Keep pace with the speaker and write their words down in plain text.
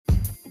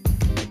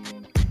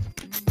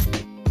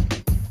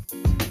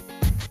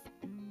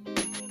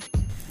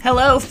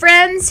Hello,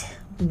 friends.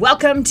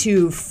 Welcome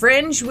to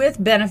Fringe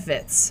with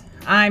Benefits.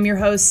 I'm your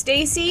host,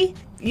 Stacy.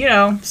 You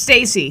know,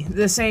 Stacy,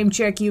 the same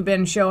chick you've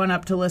been showing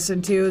up to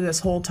listen to this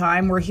whole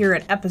time. We're here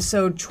at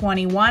episode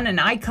 21, and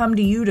I come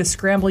to you to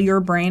scramble your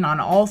brain on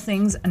all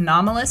things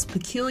anomalous,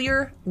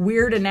 peculiar,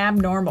 weird, and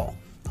abnormal.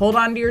 Hold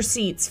on to your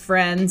seats,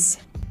 friends.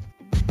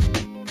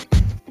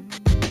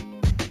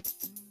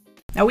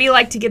 Now, we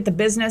like to get the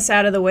business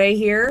out of the way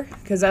here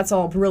because that's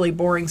all really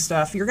boring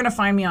stuff. You're going to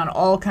find me on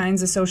all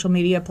kinds of social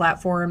media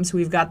platforms.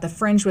 We've got the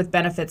Fringe with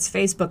Benefits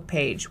Facebook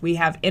page. We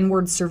have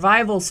Inward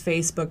Survival's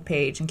Facebook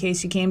page. In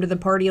case you came to the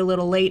party a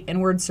little late,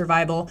 Inward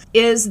Survival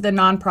is the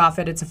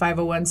nonprofit. It's a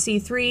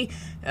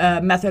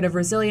 501c3 method of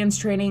resilience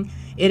training.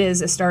 It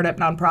is a startup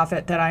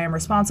nonprofit that I am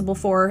responsible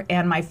for.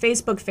 And my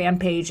Facebook fan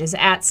page is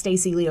at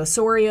Stacy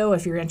Leosorio.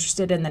 If you're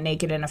interested in the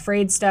Naked and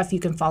Afraid stuff, you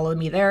can follow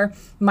me there.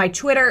 My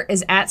Twitter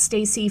is at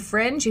Stacy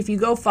Fringe. If you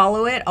go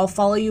follow it, I'll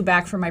follow you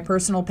back from my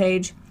personal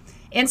page.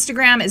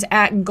 Instagram is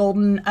at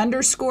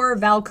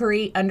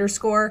golden_Valkyrie_,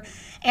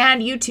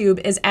 and YouTube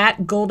is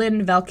at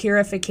golden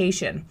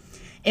Valkyrification.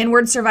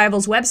 Inward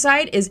Survival's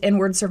website is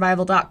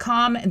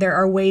inwardsurvival.com. There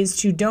are ways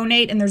to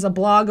donate, and there's a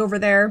blog over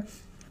there.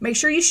 Make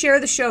sure you share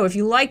the show. If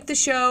you like the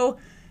show,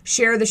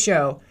 share the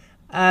show.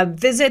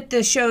 Visit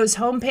the show's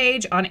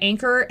homepage on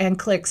Anchor and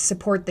click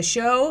support the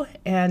show.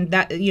 And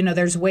that,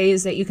 there's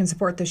ways that you can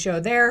support the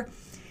show there.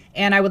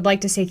 And I would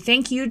like to say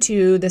thank you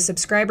to the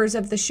subscribers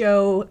of the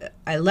show.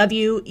 I love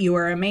you. You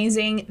are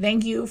amazing.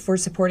 Thank you for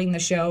supporting the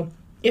show.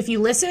 If you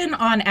listen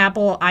on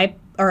Apple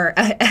iPods.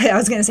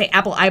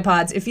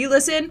 If you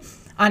listen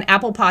on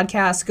Apple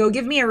Podcasts, go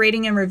give me a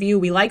rating and review.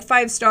 We like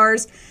 5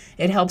 stars.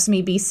 It helps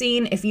me be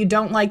seen. If you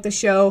don't like the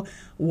show,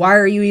 why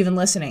are you even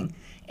listening?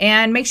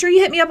 And make sure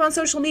you hit me up on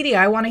social media.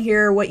 I want to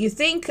hear what you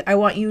think. I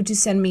want you to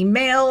send me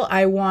mail.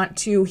 I want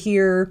to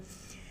hear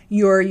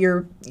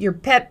your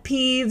pet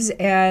peeves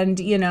and,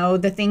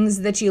 the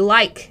things that you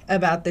like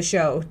about the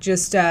show.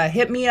 Just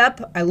hit me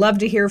up. I love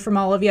to hear from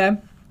all of you.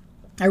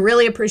 I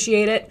really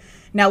appreciate it.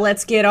 Now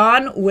let's get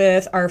on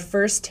with our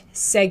first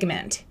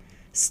segment,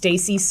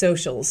 Stacy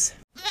Socials.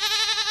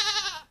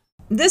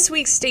 This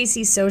week's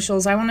Stacy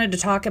Socials, I wanted to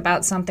talk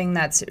about something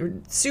that's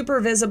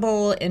super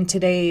visible in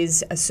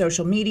today's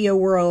social media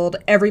world.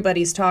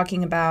 Everybody's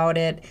talking about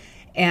it,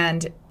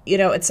 and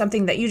it's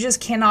something that you just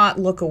cannot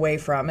look away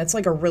from. It's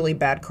like a really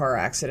bad car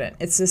accident.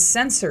 It's a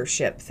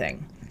censorship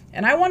thing.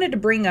 And I wanted to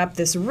bring up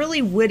this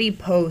really witty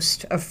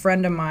post a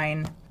friend of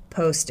mine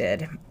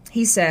posted.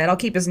 He said, I'll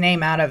keep his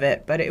name out of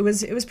it, but it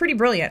was pretty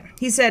brilliant.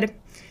 He said,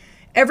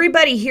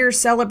 "Everybody here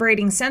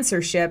celebrating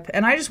censorship,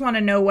 and I just want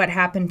to know what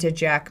happened to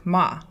Jack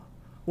Ma.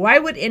 Why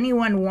would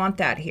anyone want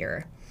that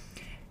here?"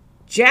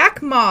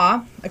 Jack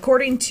Ma,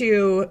 according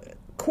to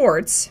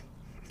courts,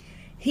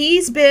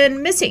 he's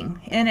been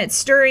missing, and it's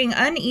stirring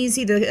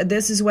uneasy.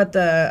 This is what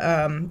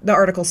the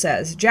article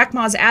says. Jack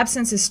Ma's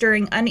absence is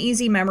stirring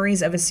uneasy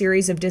memories of a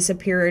series of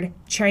disappeared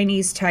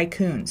Chinese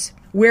tycoons.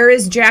 Where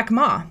is Jack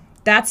Ma?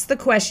 That's the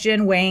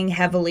question weighing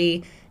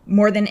heavily,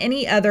 more than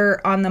any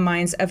other, on the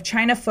minds of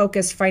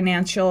China-focused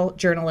financial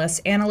journalists,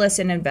 analysts,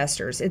 and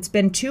investors. It's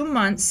been 2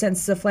 months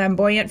since the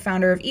flamboyant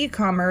founder of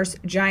e-commerce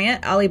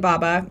giant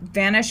Alibaba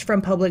vanished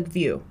from public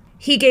view.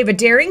 He gave a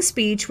daring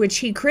speech which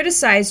he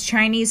criticized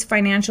Chinese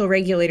financial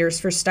regulators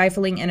for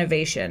stifling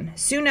innovation.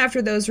 Soon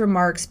after those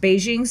remarks,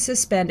 Beijing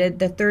suspended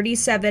the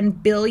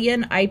 $37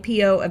 billion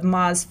IPO of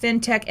Ma's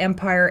fintech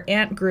empire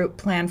Ant Group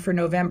planned for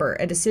November,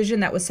 a decision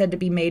that was said to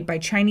be made by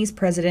Chinese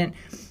President,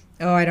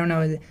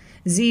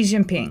 Xi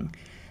Jinping.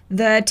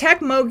 The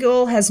tech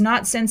mogul has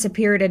not since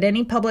appeared at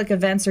any public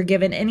events or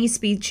given any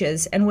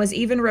speeches, and was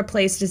even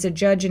replaced as a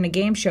judge in a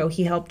game show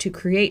he helped to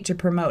create to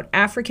promote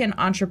African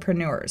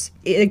entrepreneurs.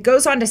 It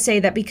goes on to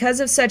say that because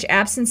of such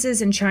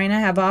absences in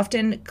China have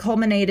often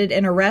culminated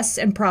in arrests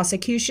and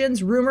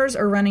prosecutions, rumors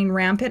are running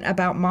rampant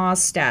about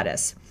Ma's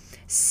status.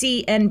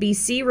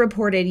 CNBC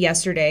reported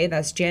yesterday,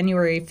 that's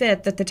January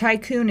 5th, that the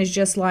tycoon is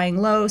just lying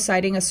low,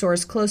 citing a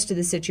source close to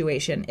the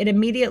situation. It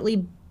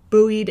immediately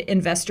buoyed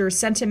investor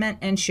sentiment,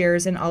 and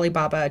shares in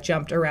Alibaba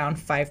jumped around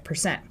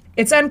 5%.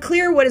 It's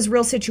unclear what his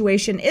real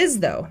situation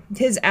is, though.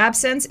 His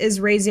absence is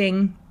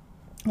raising,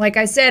 like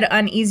I said,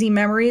 uneasy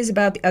memories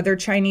about the other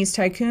Chinese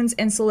tycoons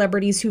and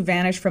celebrities who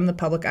vanished from the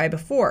public eye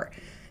before.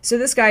 So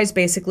this guy's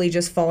basically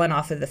just fallen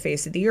off of the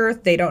face of the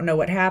earth. They don't know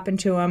what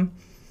happened to him.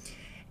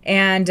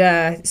 And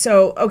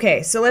so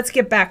let's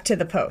get back to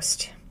the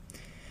post.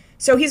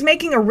 So he's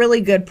making a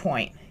really good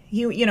point.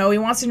 He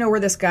wants to know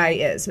where this guy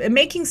is.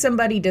 Making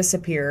somebody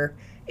disappear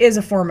is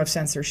a form of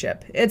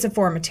censorship. It's a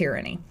form of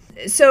tyranny.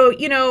 So,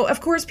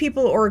 of course,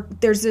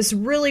 there's this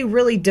really,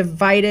 really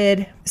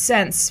divided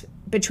sense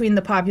between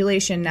the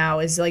population now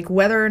is like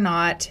whether or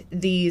not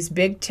these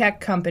big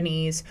tech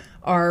companies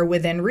are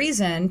within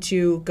reason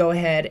to go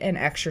ahead and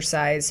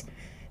exercise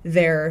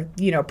their,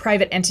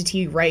 private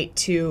entity right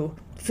to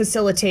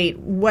facilitate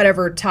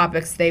whatever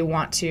topics they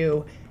want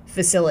to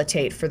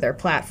facilitate for their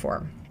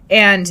platform.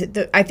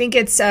 And I think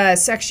it's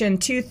Section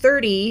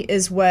 230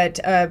 is what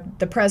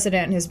the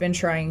president has been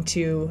trying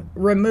to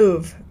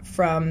remove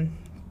from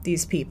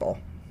these people.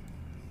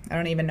 I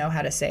don't even know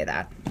how to say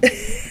that.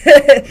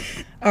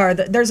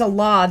 There's a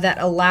law that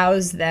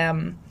allows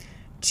them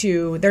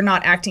to, they're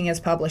not acting as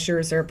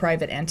publishers, they're a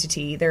private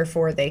entity,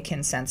 therefore they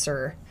can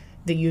censor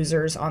the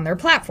users on their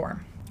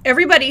platform.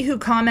 Everybody who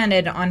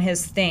commented on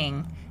his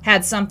thing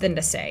had something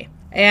to say.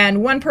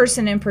 And one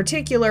person in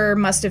particular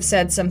must have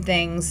said some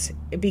things,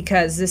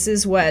 because this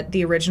is what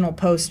the original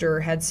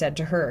poster had said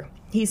to her.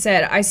 He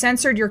said, "I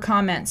censored your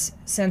comments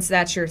since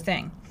that's your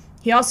thing."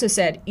 He also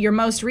said, "Your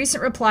most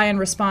recent reply and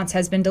response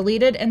has been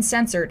deleted and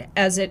censored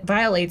as it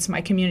violates my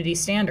community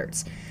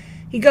standards."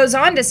 He goes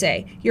on to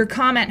say, "Your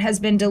comment has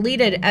been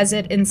deleted as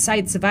it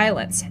incites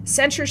violence.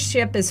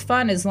 Censorship is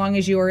fun as long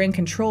as you are in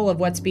control of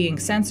what's being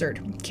censored.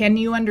 Can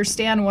you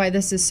understand why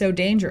this is so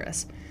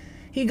dangerous?"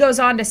 He goes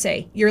on to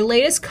say, "Your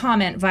latest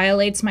comment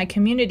violates my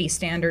community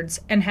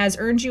standards and has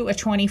earned you a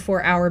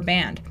 24-hour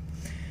ban."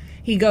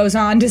 He goes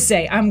on to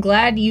say, "I'm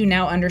glad you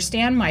now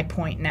understand my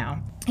point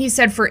now." He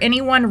said, "For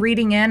anyone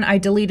reading in, I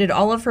deleted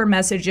all of her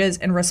messages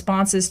and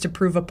responses to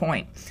prove a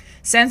point.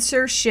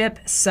 Censorship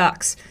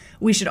sucks.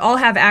 We should all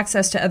have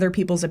access to other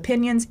people's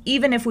opinions,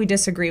 even if we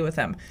disagree with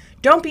them.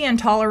 Don't be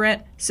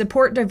intolerant,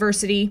 support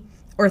diversity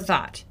or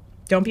thought."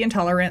 Don't be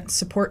intolerant,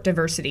 support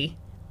diversity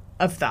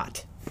of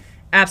thought.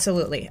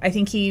 Absolutely. I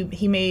think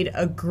he made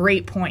a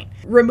great point.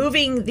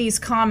 Removing these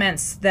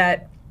comments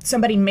that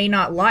somebody may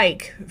not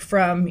like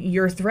from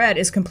your thread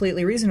is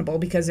completely reasonable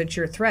because it's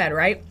your thread,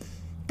 right?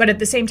 But at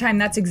the same time,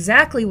 that's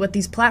exactly what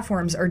these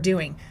platforms are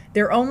doing.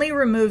 They're only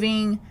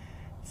removing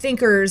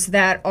thinkers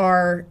that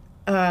are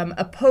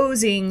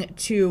opposing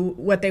to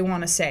what they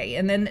want to say,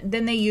 and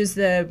then they use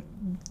the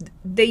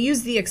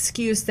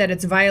excuse that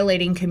it's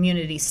violating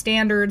community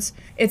standards.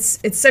 It's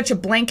such a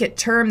blanket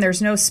term.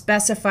 There's no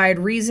specified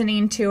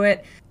reasoning to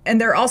it, and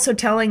they're also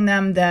telling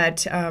them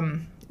that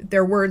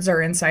their words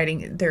are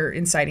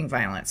inciting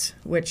violence,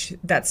 which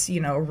that's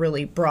a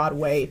really broad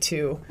way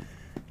to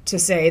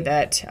say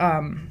that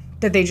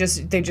that they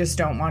just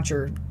don't want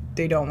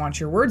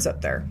your words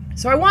up there.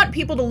 So I want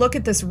people to look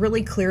at this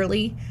really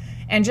clearly.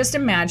 And just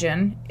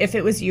imagine if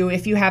it was you,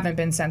 if you haven't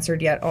been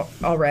censored yet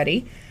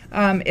already,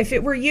 if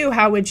it were you,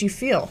 how would you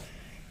feel?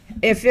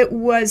 If it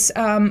was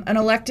an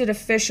elected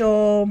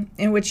official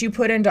in which you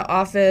put into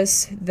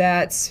office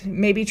that's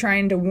maybe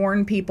trying to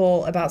warn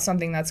people about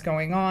something that's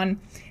going on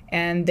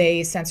and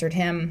they censored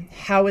him,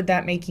 how would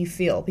that make you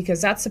feel? Because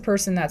that's the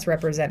person that's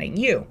representing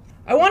you.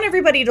 I want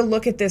everybody to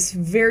look at this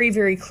very,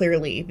 very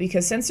clearly,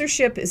 because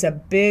censorship is a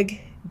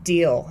big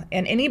deal.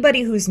 And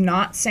anybody who's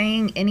not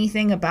saying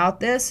anything about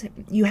this,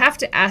 you have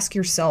to ask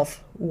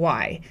yourself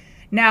why.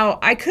 Now,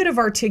 I could have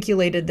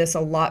articulated this a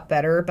lot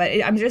better, but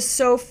I'm just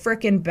so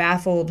freaking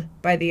baffled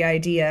by the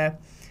idea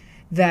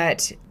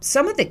that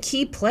some of the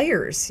key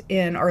players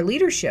in our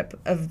leadership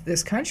of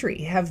this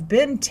country have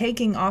been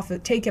taken off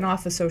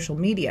of social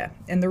media.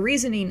 And the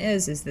reasoning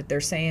is that they're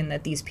saying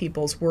that these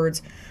people's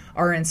words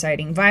are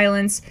inciting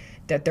violence,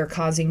 that they're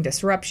causing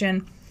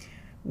disruption,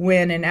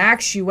 when in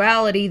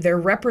actuality they're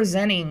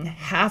representing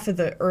half of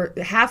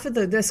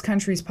this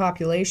country's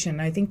population.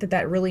 I think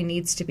that really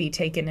needs to be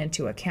taken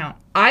into account.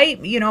 I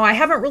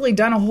haven't really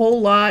done a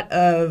whole lot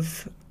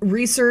of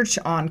research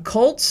on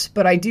cults,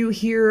 but I do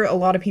hear a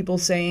lot of people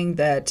saying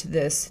that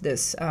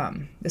this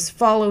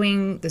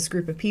following, this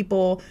group of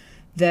people,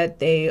 that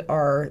they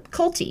are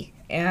culty,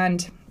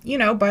 and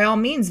by all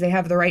means they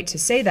have the right to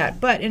say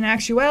that. But in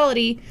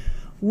actuality,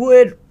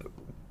 would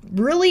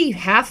really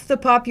half the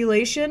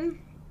population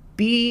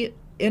be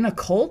in a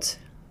cult?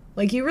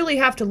 Like, you really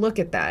have to look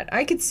at that.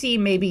 I could see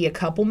maybe a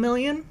couple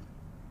million,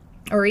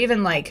 or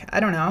even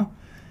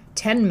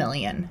 10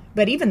 million.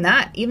 But even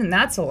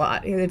that's a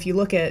lot. If you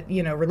look at,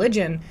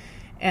 religion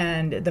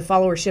and the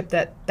followership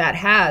that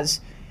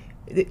has,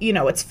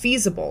 it's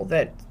feasible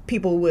that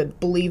people would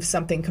believe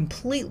something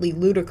completely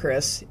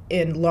ludicrous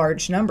in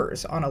large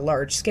numbers on a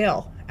large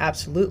scale.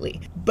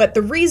 Absolutely. But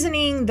the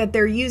reasoning that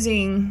they're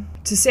using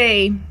to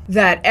say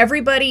that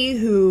everybody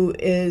who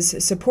is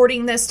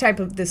supporting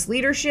this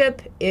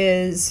leadership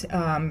is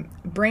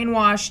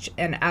brainwashed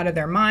and out of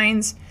their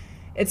minds,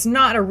 it's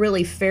not a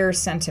really fair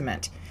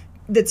sentiment.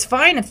 It's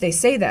fine if they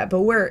say that,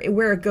 but where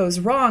it goes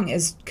wrong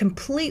is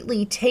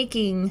completely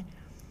taking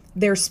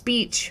their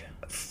speech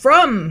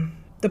from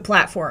the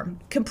platform,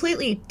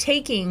 completely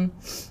taking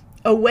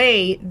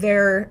away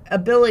their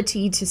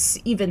ability to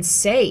even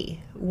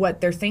say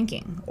what they're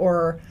thinking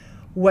or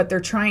what they're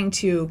trying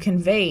to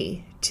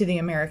convey to the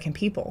American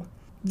people.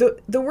 The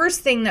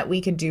worst thing that we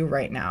could do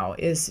right now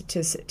is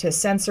to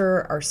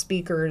censor our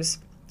speakers,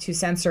 to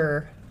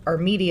censor our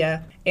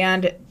media,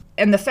 and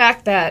the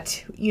fact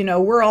that,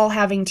 we're all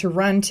having to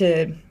run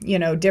to,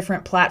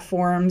 different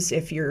platforms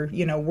if you're,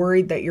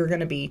 worried that you're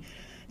going to be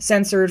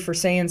censored for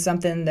saying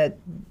something that,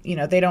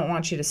 they don't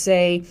want you to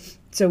say.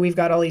 So we've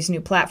got all these new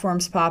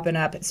platforms popping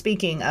up.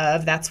 Speaking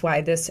of, that's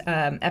why this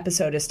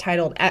episode is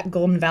titled At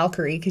Golden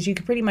Valkyrie, because you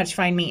can pretty much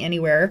find me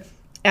anywhere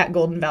at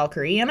Golden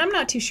Valkyrie. And I'm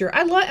not too sure.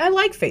 I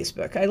like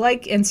Facebook. I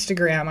like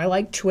Instagram. I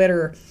like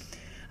Twitter.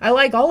 I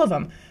like all of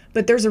them.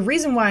 But there's a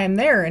reason why I'm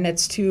there, and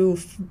it's to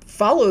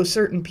follow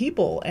certain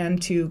people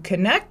and to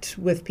connect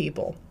with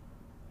people.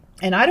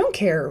 And I don't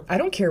care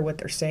what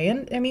they're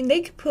saying. I mean, they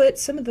could put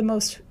some of the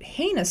most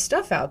heinous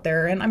stuff out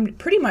there, and I'm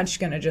pretty much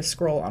going to just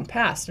scroll on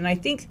past. And I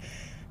think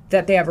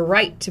that they have a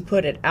right to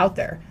put it out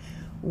there.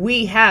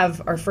 We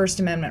have our First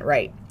Amendment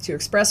right to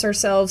express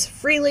ourselves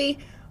freely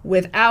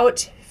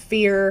without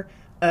fear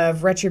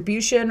of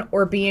retribution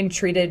or being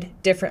treated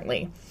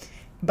differently.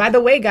 By the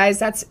way, guys,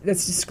 that's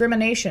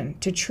discrimination.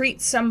 To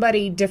treat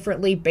somebody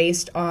differently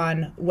based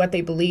on what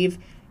they believe,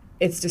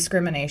 it's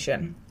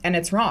discrimination, and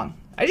it's wrong.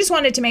 I just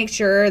wanted to make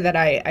sure that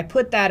I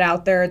put that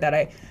out there, that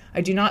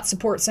I do not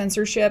support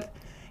censorship,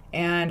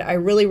 and I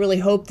really, really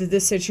hope that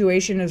this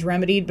situation is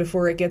remedied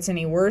before it gets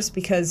any worse,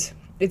 because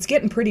it's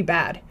getting pretty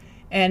bad.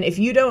 And if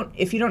you don't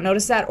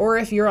notice that, or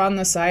if you're on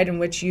the side in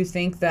which you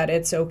think that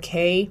it's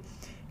okay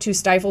to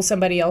stifle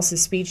somebody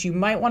else's speech, you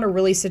might want to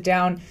really sit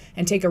down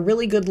and take a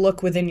really good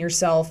look within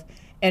yourself,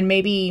 and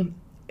maybe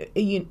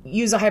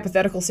use a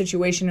hypothetical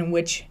situation in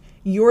which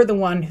you're the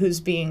one who's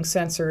being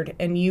censored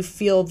and you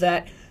feel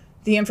that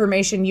the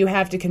information you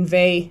have to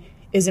convey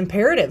is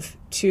imperative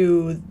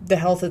to the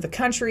health of the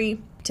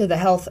country, to the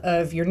health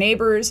of your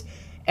neighbors,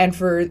 and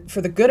for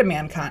the good of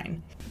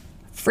mankind.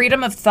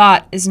 Freedom of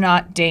thought is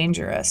not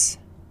dangerous.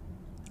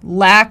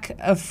 Lack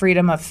of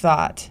freedom of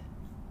thought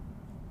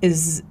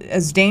is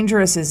as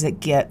dangerous as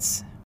it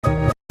gets.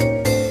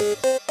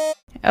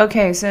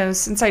 Okay, so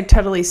since I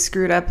totally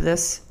screwed up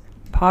this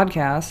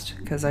podcast,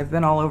 because I've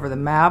been all over the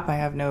map, I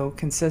have no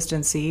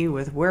consistency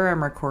with where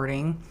I'm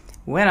recording,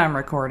 when I'm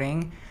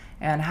recording,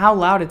 and how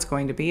loud it's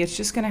going to be. It's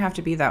just going to have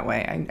to be that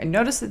way. I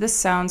noticed that this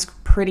sounds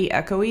pretty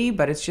echoey,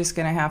 but it's just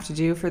going to have to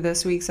do for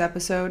this week's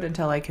episode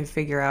until I can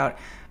figure out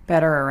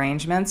better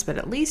arrangements, but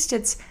at least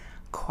it's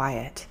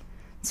quiet.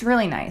 It's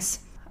really nice.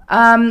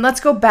 Let's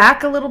go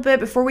back a little bit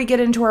before we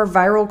get into our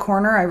viral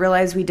corner. I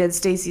realized we did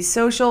Stacy's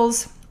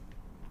socials.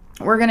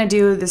 We're going to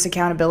do this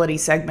accountability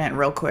segment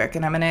real quick,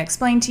 and I'm going to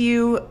explain to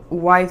you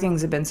why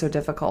things have been so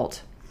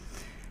difficult.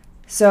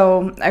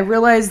 So I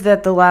realized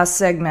that the last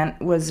segment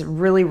was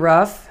really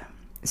rough,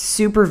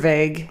 super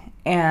vague,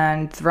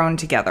 and thrown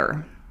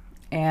together.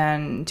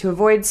 And to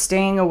avoid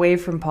staying away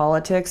from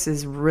politics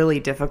is really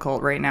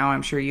difficult right now,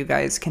 I'm sure you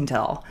guys can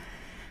tell.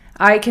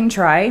 I can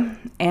try,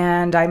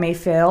 and I may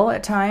fail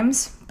at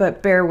times,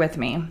 but bear with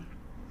me.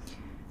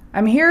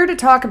 I'm here to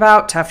talk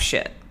about tough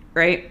shit,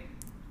 right?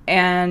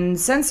 And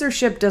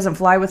censorship doesn't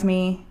fly with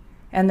me,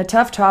 and the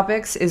tough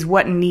topics is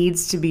what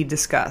needs to be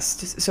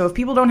discussed. So if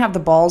people don't have the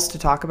balls to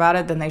talk about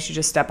it, then they should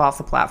just step off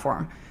the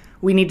platform.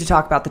 We need to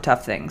talk about the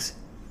tough things.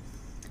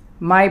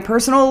 My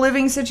personal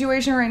living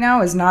situation right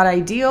now is not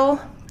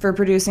ideal for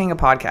producing a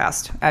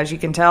podcast. As you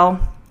can tell,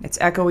 it's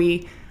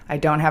echoey. I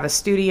don't have a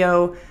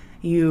studio.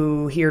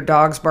 You hear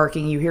dogs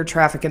barking. You hear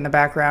traffic in the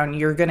background.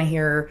 You're going to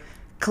hear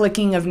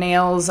clicking of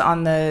nails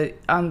on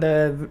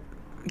the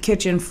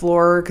kitchen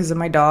floor because of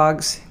my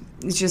dogs.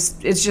 It's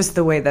just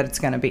the way that it's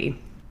going to be.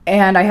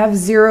 And I have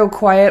zero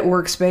quiet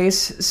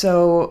workspace,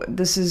 so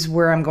this is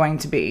where I'm going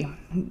to be.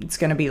 It's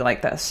going to be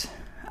like this.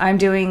 I'm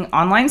doing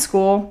online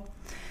school.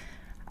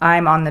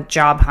 I'm on the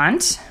job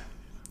hunt.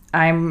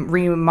 I'm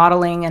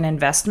remodeling an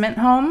investment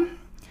home.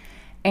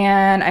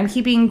 And I'm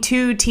keeping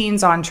 2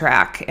 teens on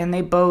track. And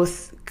they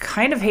both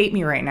kind of hate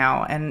me right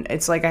now. And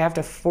it's like I have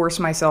to force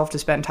myself to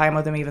spend time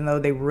with them, even though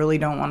they really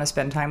don't want to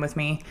spend time with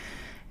me.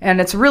 And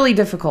it's really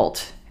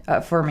difficult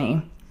for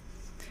me.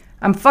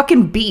 I'm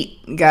fucking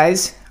beat,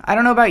 guys. I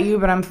don't know about you,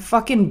 but I'm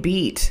fucking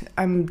beat.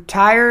 I'm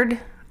tired.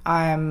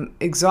 I'm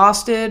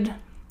exhausted.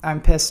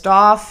 I'm pissed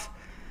off.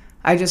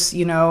 I just,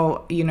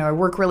 I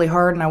work really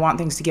hard and I want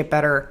things to get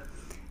better.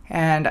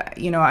 And,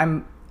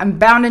 I'm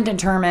bound and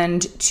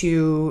determined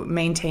to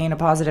maintain a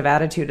positive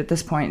attitude at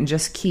this point and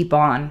just keep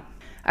on.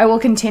 I will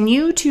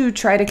continue to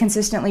try to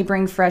consistently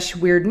bring fresh,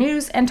 weird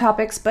news and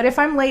topics, but if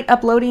I'm late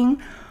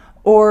uploading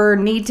or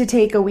need to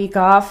take a week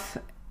off,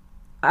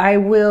 I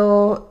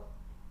will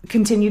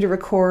continue to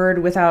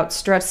record without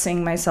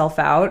stressing myself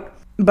out.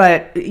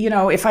 But,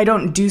 if I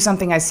don't do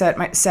something I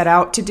set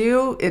out to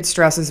do, it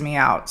stresses me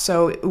out.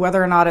 So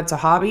whether or not it's a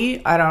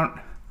hobby, I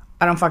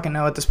don't fucking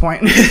know at this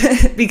point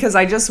because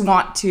I just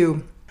want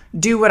to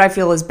do what I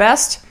feel is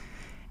best.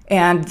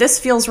 And this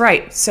feels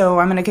right. So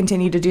I'm going to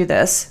continue to do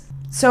this.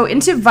 So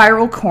into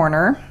Viral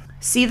Corner,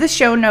 see the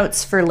show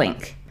notes for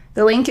link.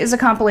 The link is a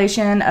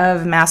compilation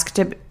of mask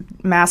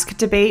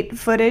debate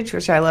footage,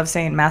 which I love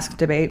saying mask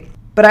debate.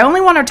 But I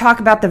only want to talk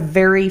about the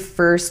very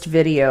first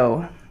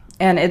video.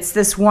 And it's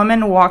this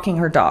woman walking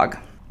her dog.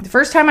 The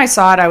first time I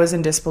saw it, I was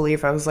in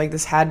disbelief. I was like,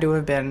 this had to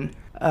have been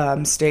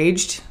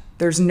staged.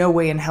 There's no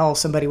way in hell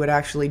somebody would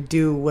actually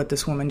do what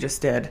this woman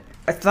just did.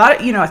 I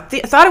thought, I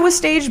thought it was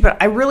staged, but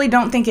I really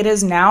don't think it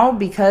is now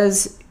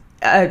because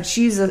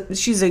she's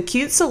a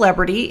cute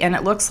celebrity, and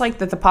it looks like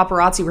that the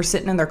paparazzi were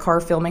sitting in their car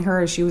filming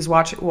her as she was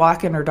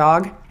walking her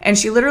dog. And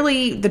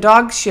the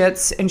dog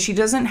shits, and she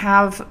doesn't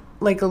have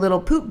like a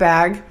little poop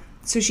bag,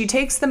 so she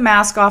takes the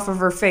mask off of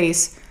her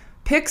face,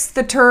 picks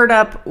the turd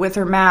up with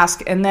her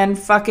mask, and then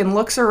fucking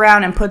looks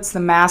around and puts the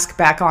mask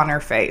back on her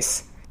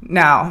face.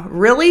 Now,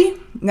 really?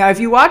 Now,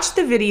 if you watch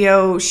the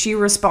video, she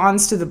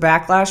responds to the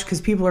backlash because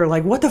people are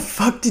like, what the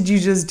fuck did you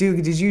just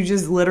do? Did you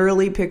just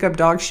literally pick up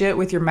dog shit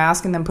with your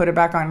mask and then put it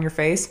back on your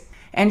face?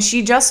 And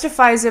she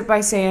justifies it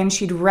by saying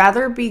she'd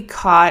rather be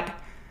caught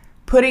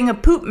putting a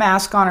poop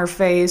mask on her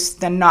face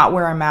than not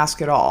wear a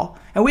mask at all.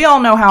 And we all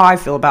know how I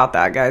feel about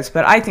that, guys,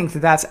 but I think that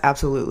that's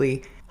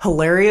absolutely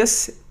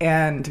hilarious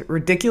and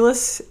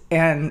ridiculous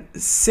and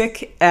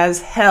sick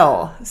as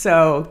hell.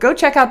 So go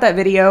check out that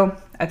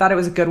video. I thought it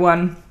was a good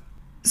one.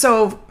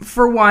 So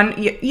for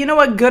one, you know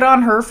what? Good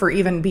on her for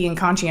even being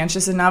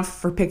conscientious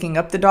enough for picking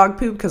up the dog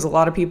poop, because a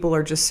lot of people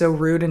are just so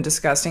rude and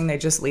disgusting. They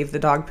just leave the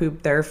dog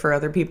poop there for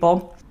other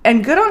people.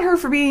 And good on her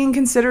for being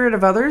considerate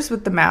of others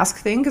with the mask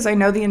thing, because I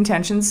know the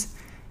intentions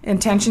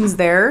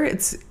there.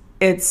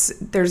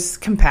 There's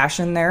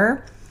compassion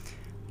there,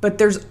 but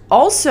there's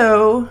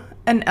also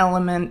an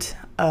element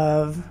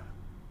of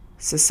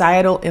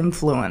societal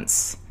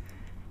influence,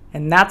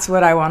 and that's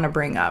what I want to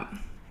bring up.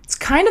 It's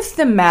kind of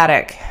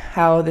thematic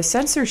how the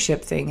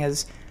censorship thing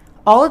is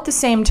all at the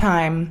same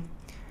time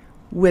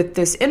with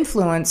this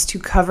influence to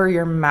cover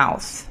your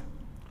mouth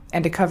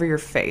and to cover your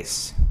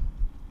face.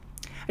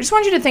 I just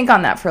want you to think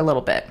on that for a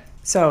little bit.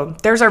 So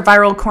there's our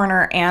viral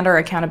corner and our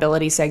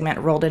accountability segment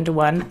rolled into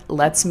one.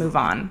 Let's move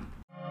on.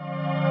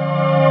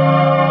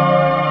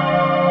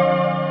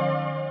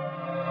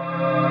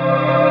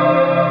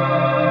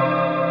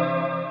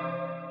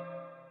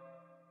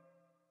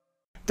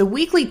 The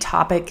weekly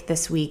topic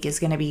this week is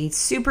going to be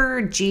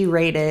super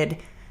G-rated,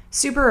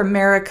 super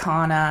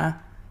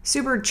Americana,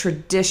 super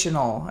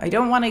traditional. I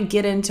don't want to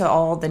get into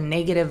all the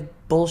negative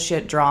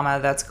bullshit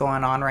drama that's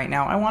going on right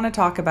now. I want to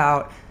talk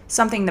about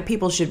something that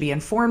people should be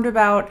informed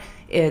about.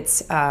 It's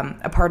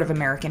a part of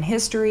American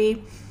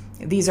history.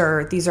 These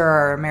are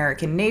our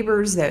American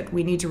neighbors that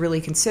we need to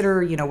really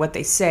consider, what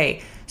they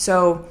say.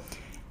 So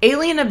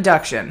alien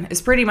abduction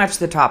is pretty much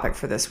the topic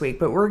for this week,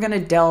 but we're going to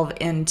delve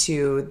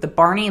into the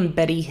Barney and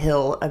Betty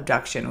Hill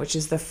abduction, which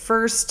is the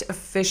first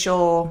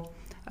official,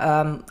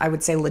 I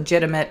would say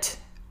legitimate,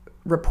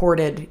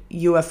 reported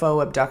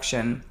UFO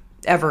abduction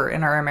ever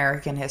in our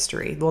American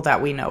history, well,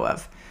 that we know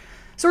of.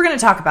 So we're going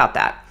to talk about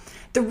that.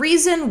 The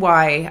reason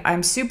why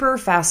I'm super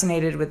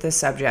fascinated with this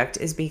subject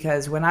is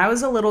because when I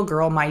was a little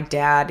girl, my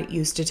dad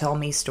used to tell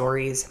me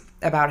stories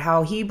about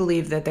how he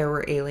believed that there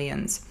were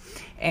aliens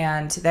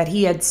and that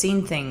he had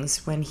seen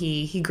things when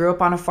he grew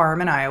up on a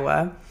farm in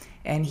Iowa,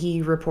 and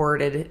he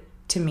reported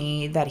to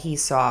me that he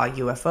saw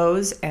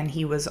UFOs, and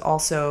he was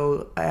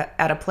also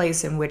at a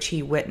place in which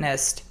he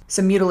witnessed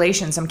some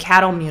mutilation, some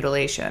cattle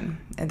mutilation.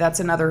 And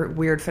that's another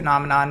weird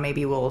phenomenon.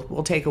 Maybe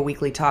we'll take a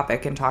weekly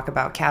topic and talk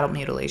about cattle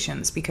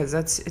mutilations, because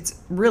it's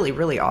really,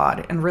 really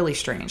odd and really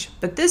strange.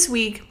 But this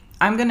week,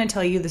 I'm going to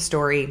tell you the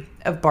story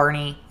of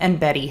Barney and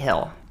Betty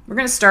Hill. We're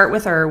going to start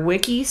with our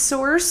wiki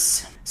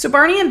source. So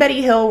Barney and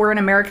Betty Hill were an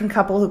American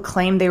couple who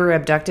claimed they were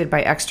abducted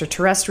by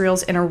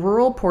extraterrestrials in a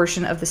rural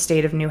portion of the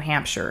state of New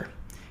Hampshire.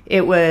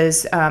 It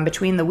was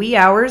between the wee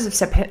hours of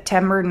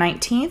September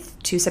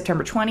 19th to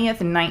September 20th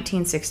in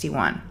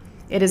 1961.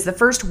 It is the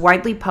first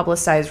widely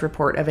publicized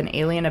report of an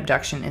alien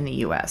abduction in the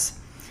U.S.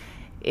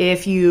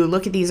 If you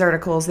look at these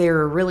articles, they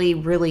were a really,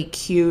 really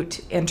cute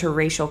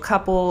interracial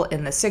couple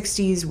in the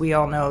 60s. We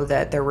all know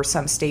that there were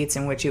some states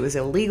in which it was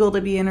illegal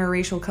to be an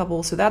interracial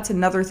couple. So that's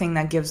another thing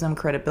that gives them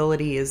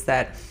credibility, is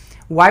that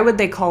why would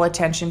they call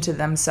attention to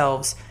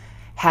themselves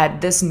had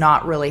this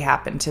not really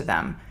happened to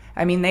them?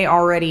 I mean, they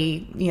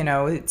already,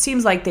 it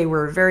seems like they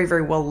were very,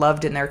 very well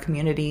loved in their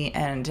community,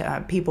 and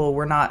people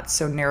were not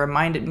so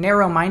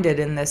narrow-minded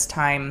in this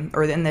time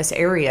or in this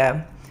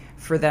area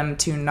for them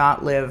to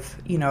not live,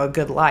 a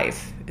good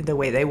life the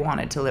way they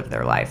wanted to live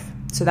their life.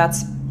 So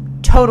that's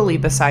totally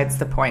besides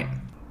the point.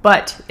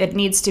 But it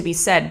needs to be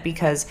said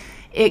because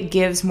it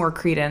gives more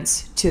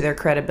credence to their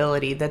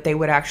credibility that they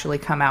would actually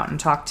come out and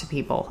talk to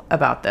people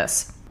about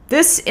this.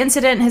 This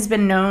incident has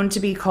been known to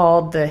be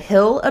called the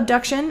Hill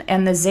abduction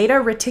and the Zeta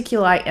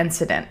Reticuli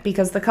incident,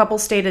 because the couple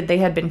stated they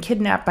had been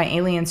kidnapped by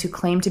aliens who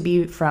claimed to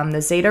be from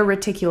the Zeta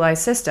Reticuli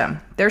system.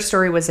 Their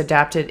story was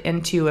adapted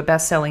into a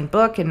best-selling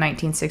book in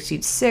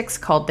 1966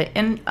 called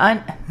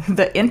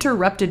The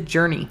Interrupted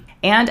Journey,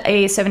 and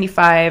a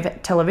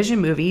 1975 television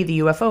movie, The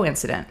UFO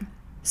Incident.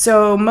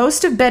 So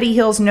most of Betty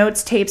Hill's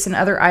notes, tapes, and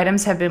other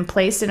items have been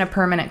placed in a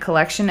permanent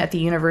collection at the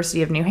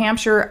University of New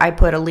Hampshire. I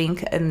put a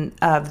link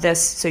of this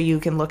so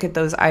you can look at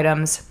those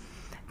items.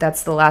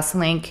 That's the last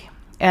link.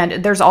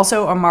 And there's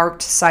also a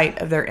marked site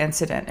of their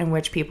incident in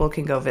which people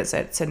can go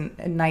visit. It's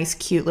a nice,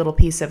 cute little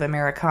piece of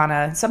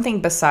Americana,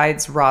 something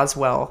besides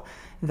Roswell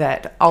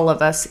that all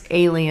of us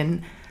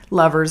alien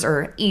lovers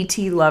or ET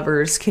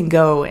lovers can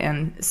go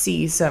and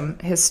see some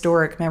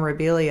historic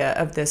memorabilia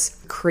of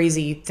this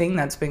crazy thing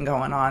that's been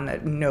going on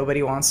that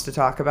nobody wants to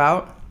talk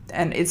about.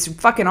 And it's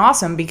fucking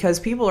awesome because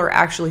people are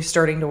actually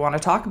starting to want to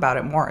talk about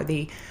it more.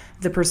 The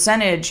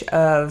percentage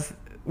of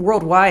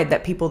worldwide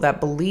that people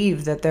that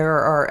believe that there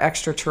are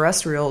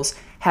extraterrestrials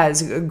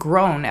has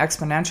grown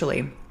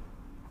exponentially.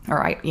 All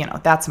right,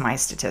 that's my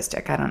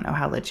statistic. I don't know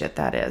how legit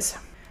that is.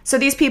 So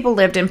these people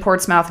lived in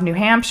Portsmouth, New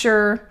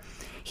Hampshire.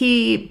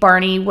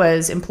 Barney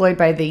was employed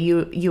by the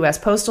U.S.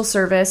 Postal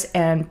Service,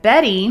 and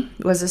Betty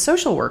was a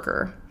social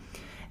worker.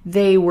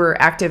 They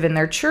were active in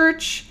their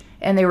church,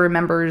 and they were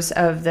members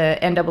of the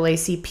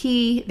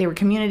NAACP. They were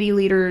community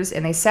leaders,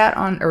 and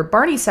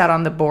Barney sat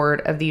on the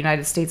board of the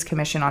United States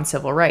Commission on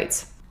Civil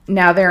Rights.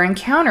 Now, their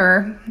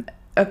encounter,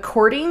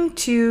 according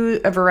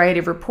to a variety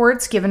of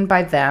reports given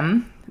by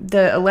them,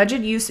 the alleged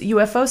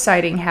UFO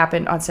sighting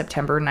happened on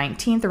September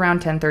 19th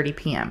around 10:30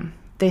 p.m.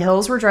 The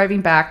Hills were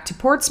driving back to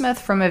Portsmouth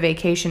from a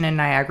vacation in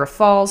Niagara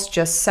Falls,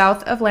 just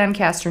south of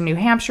Lancaster, New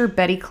Hampshire.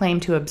 Betty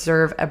claimed to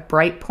observe a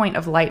bright point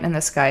of light in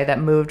the sky that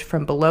moved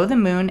from below the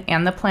moon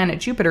and the planet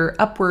Jupiter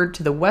upward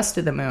to the west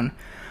of the moon.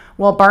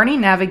 While Barney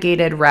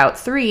navigated Route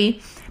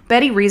 3,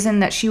 Betty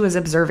reasoned that she was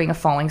observing a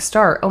falling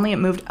star, only it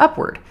moved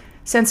upward.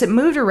 Since it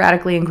moved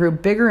erratically and grew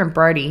bigger and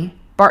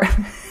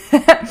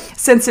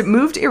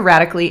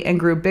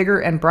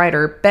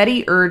brighter,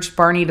 Betty urged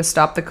Barney to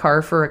stop the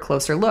car for a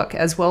closer look,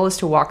 as well as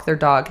to walk their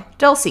dog,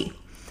 Dulcie.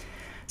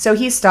 So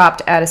he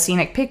stopped at a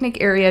scenic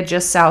picnic area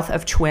just south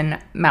of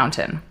Twin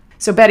Mountain.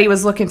 So Betty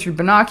was looking through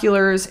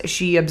binoculars.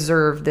 She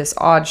observed this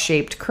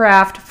odd-shaped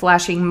craft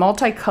flashing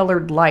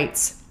multicolored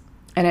lights,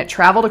 and it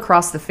traveled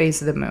across the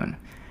face of the moon.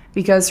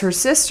 Because her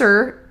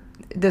sister...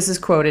 This is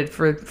quoted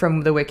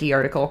from the Wiki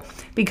article.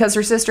 Because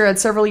her sister had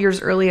several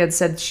years earlier had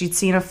said she'd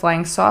seen a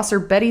flying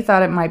saucer, Betty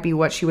thought it might be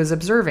what she was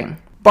observing.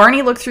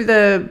 Barney looked through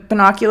the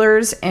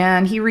binoculars,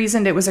 and he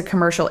reasoned it was a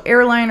commercial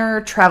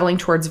airliner traveling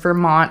towards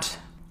Vermont.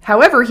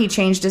 However, he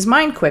changed his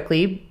mind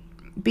quickly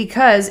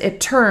because it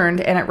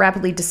turned and it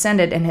rapidly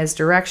descended in his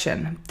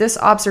direction. This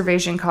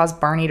observation caused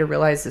Barney to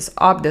realize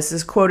this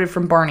is quoted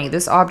from Barney.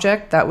 This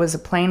object that was a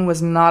plane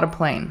was not a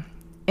plane.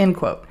 End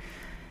quote.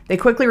 They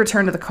quickly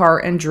returned to the car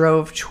and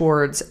drove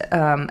towards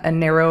a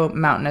narrow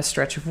mountainous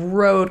stretch of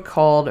road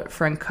called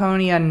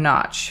Franconia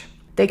Notch.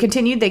 They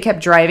kept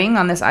driving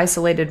on this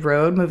isolated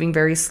road, moving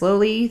very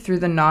slowly through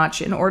the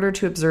notch in order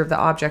to observe the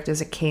object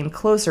as it came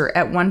closer.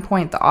 At one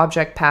point, the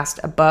object passed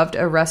above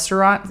a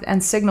restaurant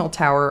and signal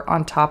tower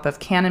on top of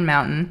Cannon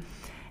Mountain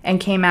and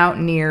came out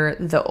near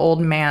the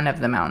Old Man of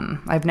the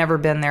Mountain. I've never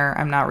been there.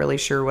 I'm not really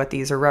sure what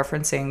these are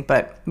referencing,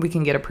 but we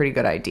can get a pretty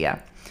good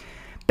idea.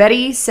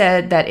 Betty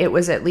said that it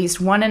was at least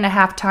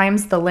 1.5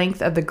 times the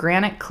length of the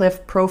granite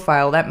cliff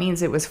profile. That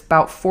means it was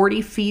about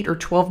 40 feet or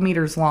 12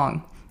 meters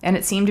long, and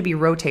it seemed to be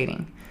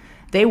rotating.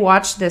 They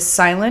watched this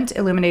silent,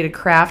 illuminated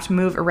craft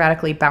move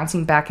erratically,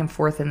 bouncing back and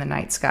forth in the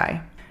night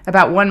sky.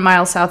 About 1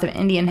 mile south of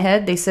Indian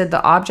Head, they said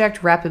the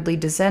object rapidly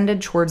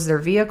descended towards their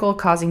vehicle,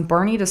 causing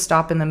Barney to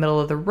stop in the middle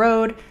of the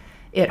road.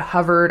 It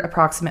hovered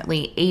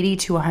approximately 80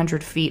 to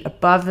 100 feet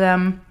above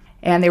them,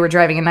 and they were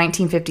driving a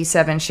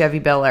 1957 Chevy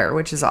Bel Air,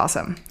 which is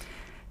awesome.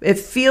 It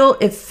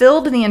filled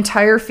the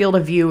entire field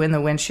of view in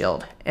the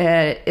windshield.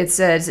 It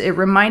says it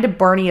reminded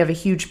Barney of a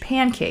huge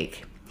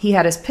pancake. He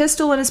had his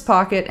pistol in his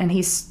pocket, and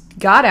he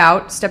got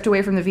out, stepped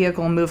away from the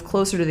vehicle, and moved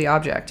closer to the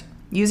object.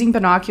 Using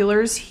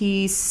binoculars,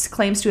 he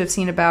claims to have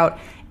seen about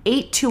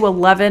 8 to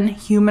 11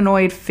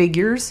 humanoid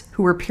figures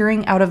who were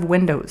peering out of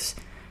windows,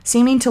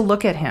 seeming to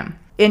look at him.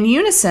 In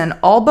unison,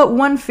 all but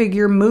one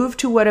figure moved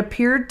to what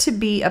appeared to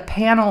be a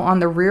panel on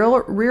the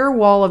rear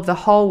wall of the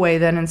hallway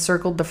that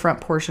encircled the front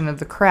portion of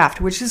the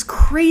craft, which is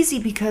crazy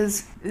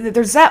because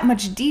there's that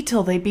much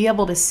detail. They'd be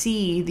able to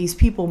see these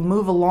people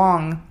move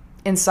along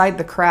inside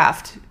the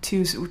craft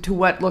to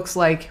what looks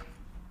like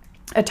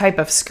a type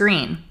of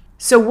screen.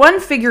 So one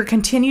figure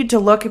continued to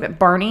look at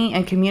Barney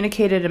and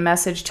communicated a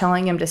message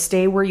telling him to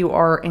stay where you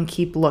are and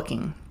keep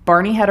looking.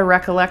 Barney had a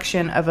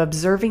recollection of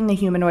observing the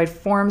humanoid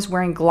forms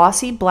wearing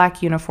glossy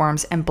black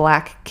uniforms and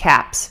black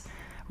caps.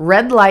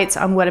 Red lights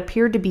on what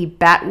appeared to be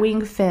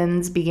bat-wing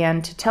fins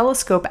began to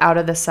telescope out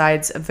of the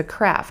sides of the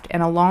craft,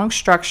 and a long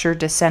structure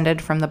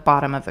descended from the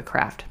bottom of the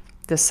craft.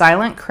 The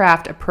silent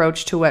craft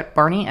approached to what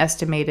Barney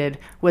estimated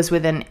was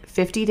within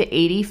 50 to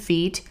 80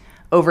 feet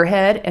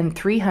overhead and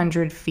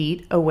 300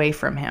 feet away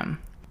from him.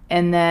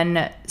 And then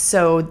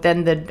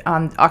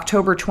on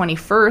October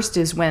 21st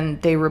is when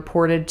they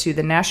reported to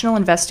the National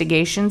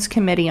Investigations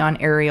Committee on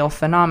Aerial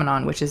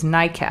Phenomenon, which is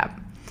NICAP.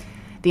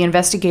 The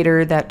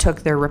investigator that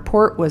took their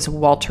report was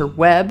Walter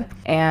Webb,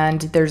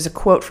 and there's a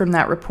quote from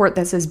that report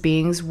that says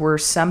beings were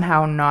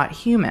somehow not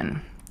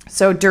human.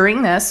 So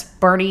during this,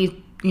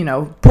 Barney,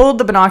 pulled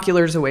the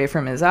binoculars away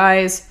from his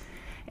eyes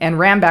and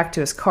ran back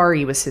to his car.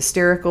 He was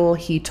hysterical.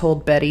 He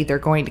told Betty they're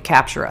going to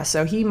capture us.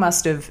 So he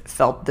must have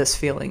felt this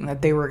feeling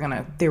that they were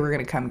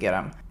gonna come get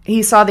him.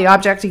 He saw the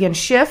object again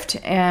shift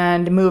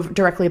and move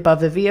directly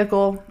above the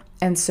vehicle,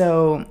 and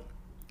so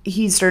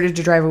he started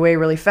to drive away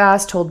really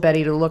fast, told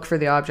Betty to look for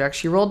the object.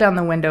 She rolled down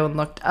the window and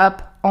looked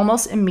up.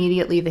 Almost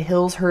immediately, the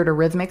Hills heard a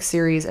rhythmic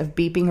series of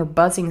beeping or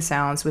buzzing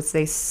sounds, which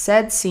they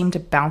said seemed to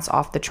bounce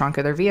off the trunk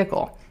of their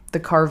vehicle. The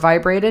car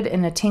vibrated,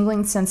 and a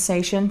tingling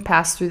sensation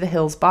passed through the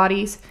Hills'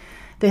 bodies.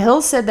 The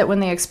Hills said that when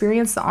they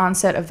experienced the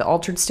onset of the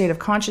altered state of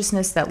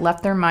consciousness that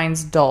left their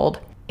minds dulled,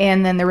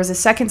 and then there was a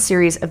second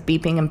series of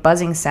beeping and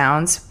buzzing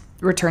sounds,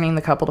 returning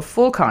the couple to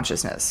full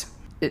consciousness.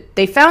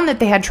 They found that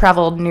they had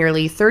traveled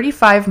nearly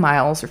 35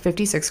 miles or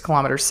 56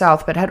 kilometers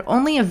south, but had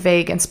only a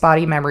vague and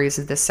spotty memories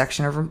of this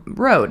section of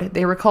road.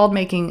 They recalled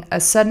making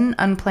a sudden,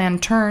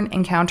 unplanned turn,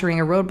 encountering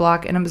a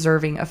roadblock, and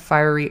observing a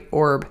fiery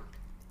orb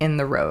in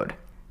the road.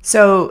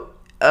 So,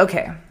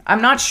 okay,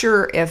 I'm not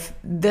sure if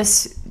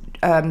this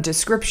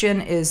description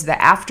is the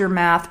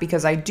aftermath,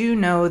 because I do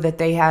know that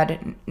they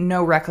had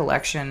no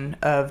recollection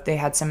of, they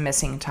had some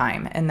missing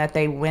time, and that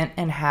they went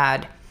and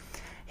had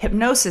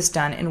hypnosis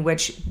done in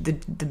which the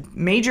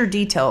major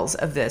details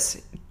of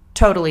this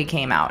totally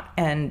came out,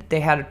 and they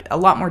had a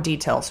lot more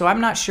detail. So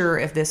I'm not sure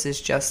if this is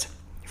just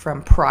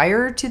from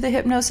prior to the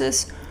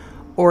hypnosis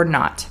or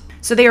not.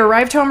 So they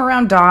arrived home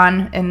around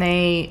dawn, and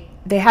they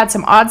had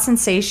some odd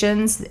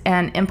sensations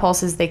and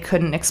impulses they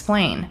couldn't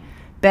explain.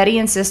 Betty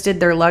insisted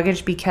their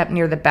luggage be kept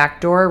near the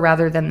back door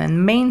rather than the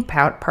main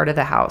part of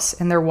the house,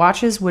 and their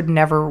watches would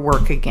never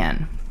work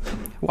again.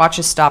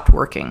 Watches stopped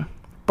working.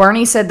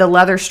 Barney said the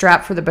leather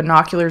strap for the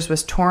binoculars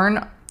was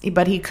torn,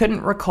 but he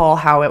couldn't recall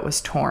how it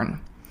was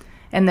torn.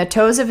 And the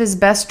toes of his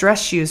best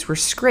dress shoes were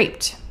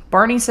scraped.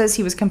 Barney says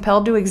he was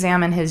compelled to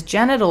examine his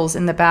genitals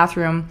in the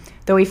bathroom,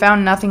 though he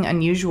found nothing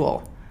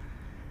unusual.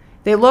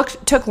 They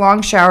took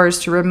long showers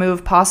to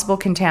remove possible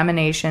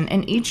contamination,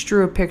 and each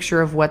drew a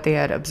picture of what they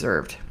had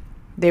observed.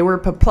 They were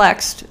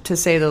perplexed, to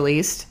say the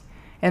least,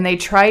 and they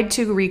tried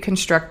to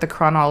reconstruct the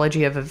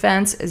chronology of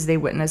events as they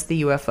witnessed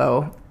the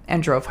UFO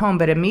and drove home,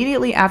 but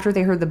immediately after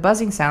they heard the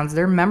buzzing sounds,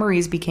 their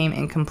memories became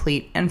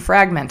incomplete and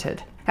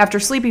fragmented. After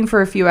sleeping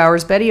for a few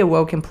hours, Betty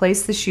awoke and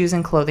placed the shoes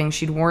and clothing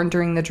she'd worn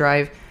during the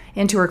drive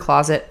into her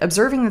closet,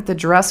 observing that the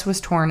dress was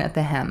torn at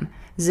the hem,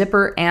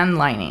 zipper, and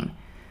lining.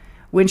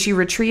 When she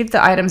retrieved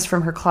the items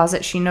from her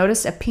closet, she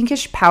noticed a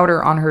pinkish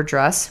powder on her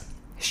dress.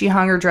 She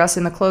hung her dress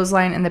in the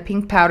clothesline, and the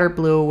pink powder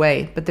blew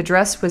away, but the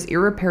dress was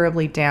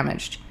irreparably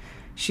damaged.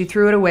 She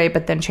threw it away,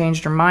 but then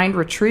changed her mind,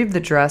 retrieved the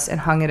dress, and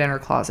hung it in her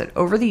closet.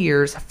 Over the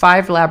years,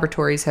 5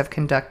 laboratories have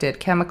conducted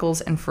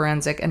chemicals and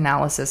forensic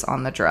analysis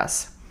on the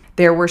dress.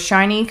 There were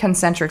shiny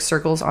concentric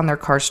circles on their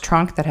car's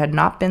trunk that had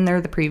not been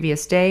there the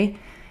previous day,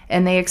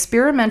 and they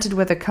experimented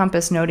with a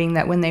compass, noting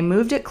that when they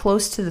moved it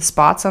close to the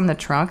spots on the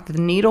trunk,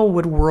 the needle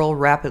would whirl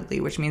rapidly,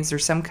 which means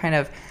there's some kind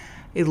of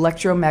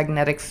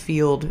electromagnetic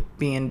field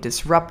being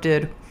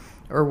disrupted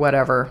or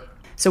whatever.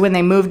 So when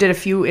they moved it a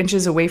few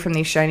inches away from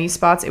these shiny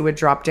spots, it would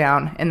drop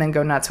down and then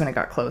go nuts when it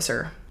got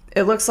closer.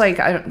 It looks like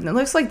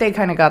they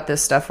kind of got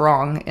this stuff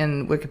wrong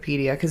in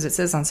Wikipedia, because it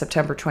says on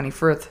September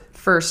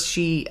 21st,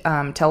 she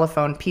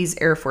telephoned Pease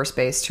Air Force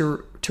Base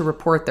to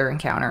report their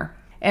encounter.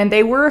 And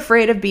they were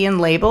afraid of being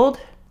labeled,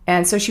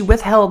 and so she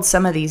withheld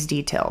some of these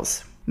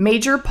details.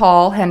 Major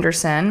Paul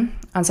Henderson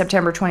on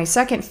September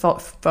 22nd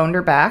phoned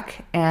her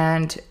back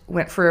and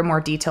went for a more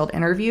detailed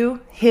interview.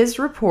 His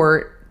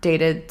report,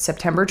 dated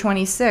September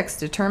 26th,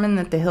 determined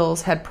that the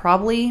Hills had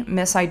probably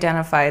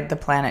misidentified the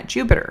planet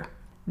Jupiter.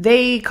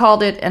 They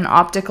called it an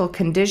optical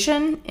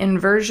condition,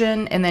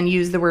 inversion, and then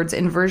used the words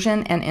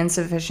inversion and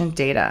insufficient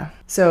data.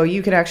 So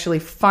you could actually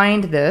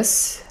find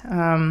this,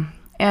 an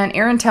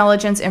Air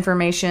Intelligence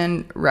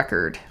Information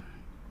Record.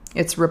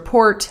 It's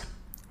report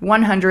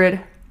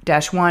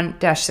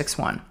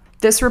 100-1-61.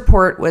 This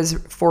report was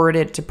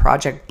forwarded to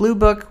Project Blue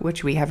Book,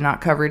 which we have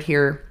not covered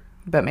here,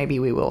 but maybe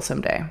we will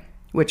someday,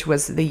 which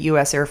was the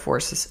U.S. Air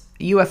Force's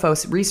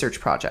UFO research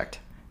project.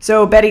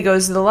 So Betty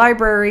goes to the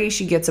library,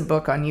 she gets a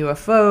book on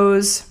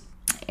UFOs,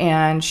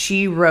 and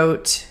she had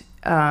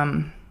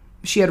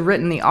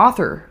written the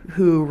author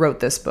who wrote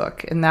this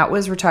book, and that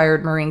was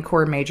retired Marine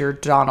Corps Major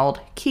Donald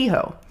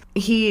Kehoe.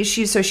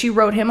 She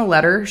wrote him a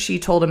letter. She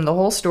told him the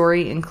whole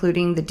story,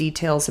 including the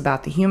details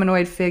about the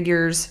humanoid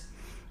figures,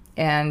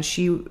 and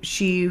she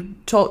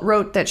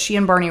wrote that she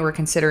and Barney were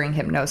considering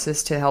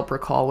hypnosis to help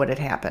recall what had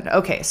happened.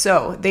 Okay,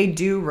 so they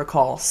do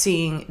recall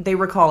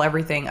recall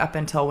everything up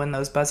until when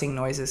those buzzing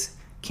noises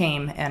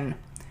came, and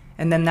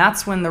then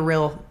that's when the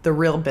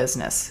real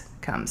business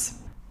comes.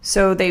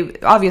 So they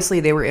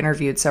were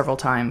interviewed several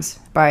times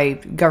by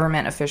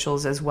government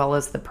officials as well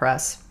as the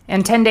press.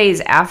 And 10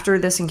 days after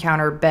this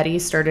encounter, Betty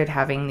started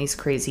having these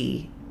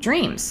crazy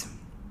dreams,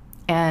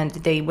 and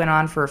they went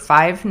on for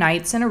 5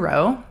 nights in a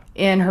row.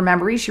 In her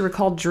memory, she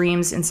recalled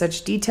dreams in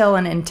such detail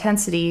and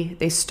intensity,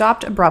 they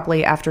stopped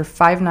abruptly after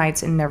 5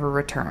 nights and never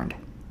returned.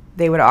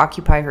 They would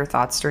occupy her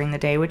thoughts during the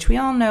day, which we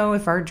all know,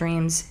 if our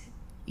dreams,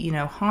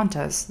 haunt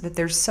us, that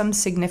there's some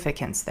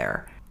significance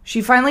there.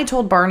 She finally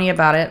told Barney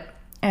about it,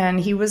 and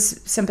he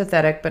was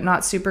sympathetic but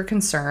not super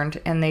concerned,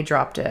 and they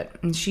dropped it.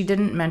 And she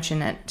didn't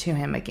mention it to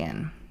him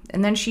again.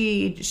 And then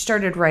she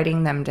started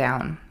writing them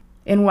down.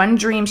 In one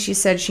dream, she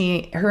said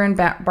her and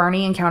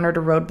Barney encountered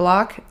a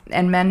roadblock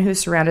and men who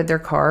surrounded their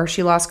car.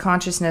 She lost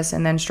consciousness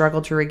and then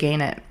struggled to regain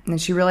it. And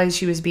she realized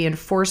she was being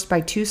forced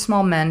by 2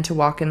 small men to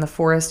walk in the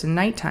forest at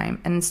nighttime.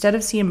 And instead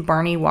of seeing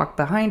Barney walk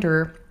behind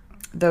her,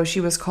 though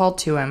she was called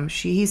to him,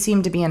 he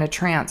seemed to be in a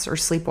trance or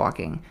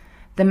sleepwalking.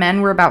 The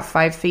men were about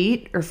 5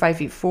 feet or 5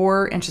 feet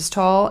 4 inches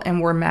tall and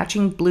wore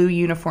matching blue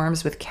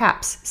uniforms with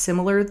caps,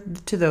 similar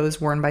to those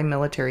worn by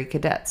military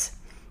cadets.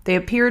 They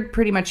appeared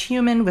pretty much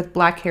human with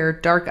black hair,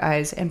 dark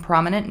eyes, and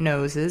prominent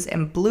noses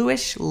and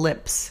bluish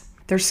lips.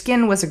 Their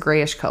skin was a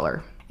grayish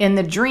color. In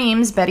the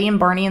dreams, Betty and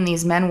Barney and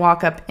these men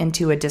walk up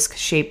into a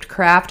disc-shaped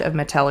craft of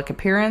metallic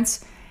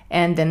appearance,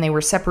 and then they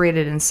were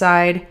separated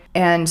inside.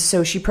 And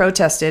so she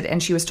protested,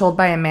 and she was told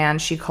by a man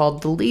she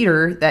called the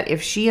leader that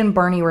if she and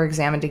Barney were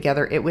examined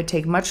together, it would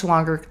take much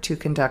longer to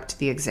conduct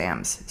the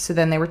exams. So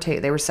then they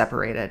were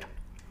separated.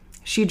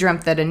 She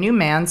dreamt that a new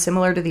man,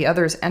 similar to the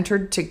others,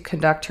 entered to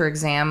conduct her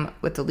exam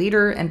with the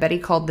leader, and Betty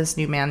called this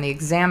new man the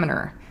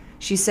examiner.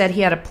 She said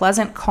he had a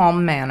pleasant,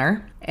 calm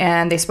manner,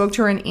 and they spoke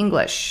to her in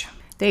English.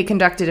 They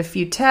conducted a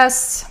few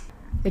tests.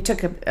 They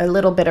took a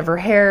little bit of her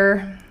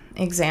hair,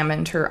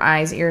 examined her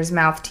eyes, ears,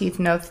 mouth, teeth,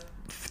 nose,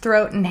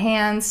 throat, and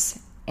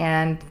hands,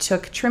 and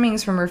took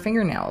trimmings from her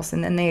fingernails.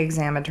 And then they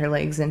examined her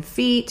legs and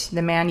feet.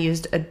 The man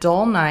used a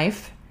dull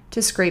knife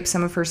to scrape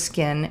some of her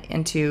skin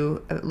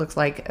into what looked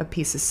like a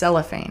piece of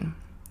cellophane.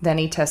 Then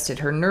he tested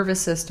her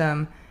nervous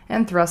system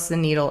and thrust the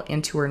needle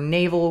into her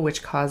navel,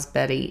 which caused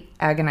Betty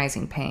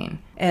agonizing pain.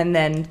 And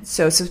then,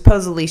 so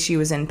supposedly she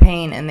was in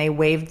pain, and they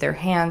waved their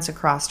hands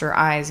across her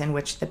eyes, in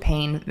which the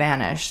pain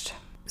vanished.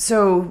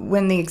 So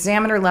when the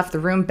examiner left the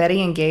room,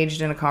 Betty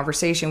engaged in a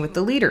conversation with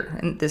the leader,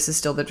 and this is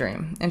still the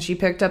dream. And she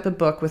picked up a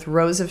book with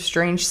rows of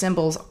strange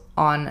symbols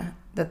on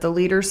that the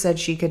leader said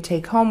she could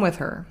take home with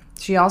her.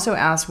 She also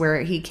asked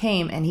where he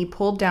came, and he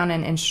pulled down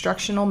an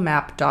instructional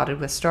map dotted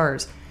with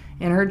stars.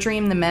 In her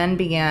dream, the men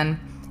began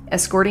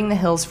escorting the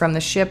Hills from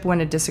the ship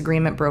when a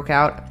disagreement broke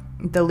out.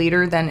 The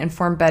leader then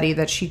informed Betty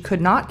that she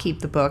could not keep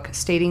the book,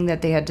 stating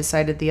that they had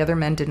decided the other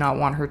men did not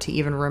want her to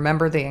even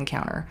remember the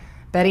encounter.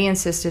 Betty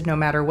insisted no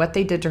matter what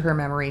they did to her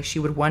memory, she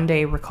would one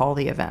day recall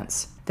the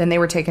events. Then they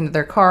were taken to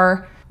their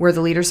car, where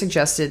the leader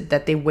suggested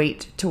that they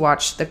wait to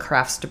watch the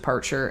craft's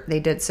departure. They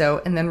did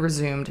so and then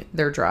resumed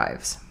their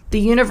drives. The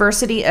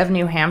University of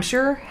New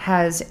Hampshire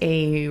has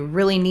a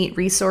really neat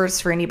resource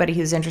for anybody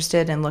who's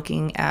interested in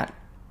looking at,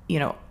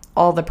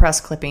 all the press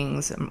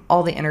clippings,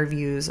 all the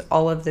interviews,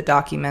 all of the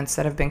documents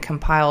that have been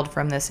compiled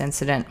from this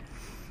incident.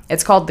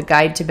 It's called The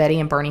Guide to Betty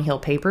and Barney Hill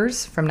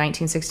Papers from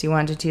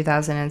 1961 to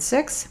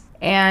 2006,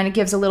 and it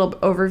gives a little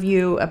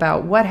overview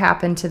about what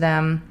happened to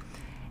them.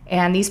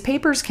 And these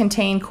papers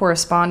contain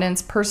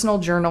correspondence, personal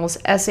journals,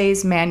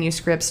 essays,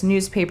 manuscripts,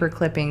 newspaper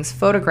clippings,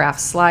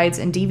 photographs, slides,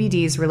 and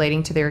DVDs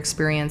relating to their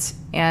experience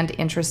and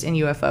interest in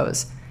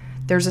UFOs.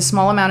 There's a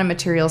small amount of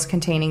materials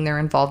containing their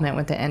involvement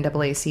with the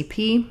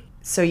NAACP.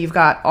 So you've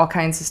got all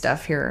kinds of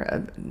stuff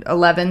here,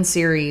 11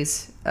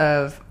 series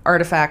of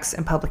artifacts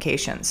and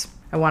publications.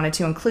 I wanted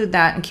to include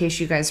that in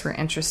case you guys were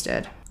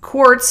interested.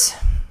 Quartz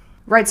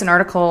writes an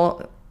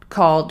article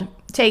called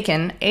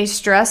Taken, a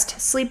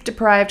stressed,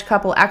 sleep-deprived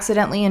couple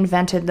accidentally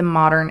invented the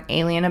modern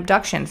alien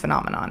abduction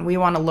phenomenon. We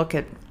want to look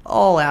at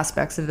all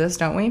aspects of this,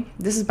 don't we?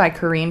 This is by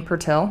Corinne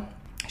Pertil.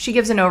 She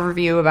gives an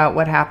overview about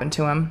what happened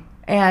to him.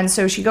 And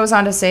so she goes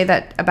on to say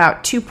that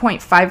about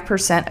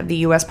 2.5% of the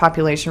U.S.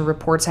 population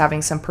reports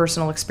having some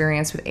personal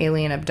experience with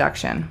alien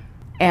abduction.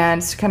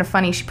 And it's kind of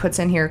funny, she puts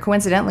in here,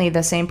 coincidentally,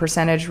 the same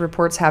percentage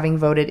reports having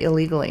voted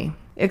illegally.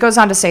 It goes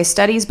on to say,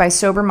 studies by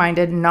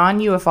sober-minded,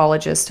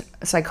 non-ufologists,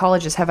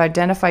 psychologists have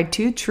identified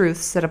two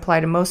truths that apply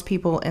to most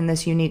people in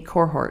this unique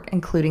cohort,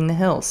 including the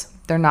Hills.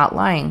 They're not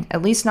lying,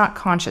 at least not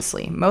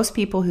consciously. Most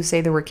people who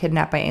say they were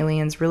kidnapped by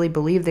aliens really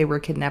believe they were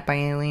kidnapped by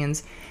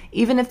aliens,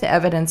 even if the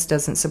evidence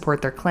doesn't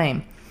support their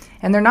claim.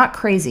 And they're not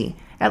crazy,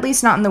 at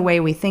least not in the way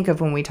we think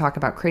of when we talk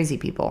about crazy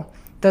people,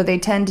 though they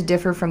tend to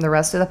differ from the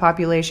rest of the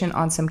population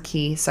on some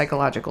key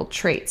psychological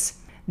traits.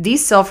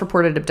 These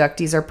self-reported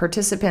abductees are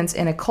participants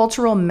in a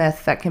cultural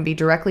myth that can be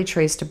directly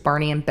traced to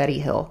Barney and Betty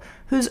Hill,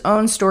 whose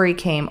own story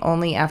came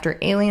only after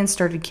aliens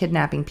started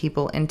kidnapping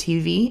people in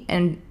TV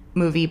and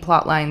movie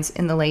plotlines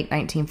in the late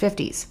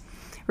 1950s.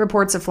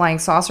 Reports of flying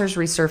saucers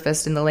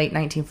resurfaced in the late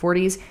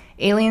 1940s.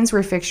 Aliens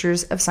were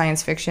fixtures of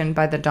science fiction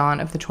by the dawn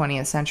of the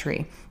 20th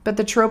century. But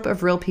the trope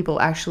of real people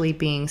actually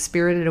being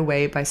spirited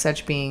away by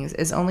such beings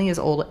is only as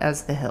old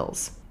as the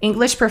Hills.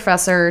 English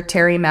professor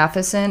Terry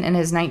Matheson, in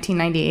his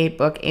 1998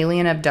 book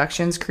Alien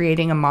Abductions: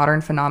 Creating a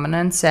Modern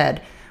Phenomenon,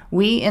 said,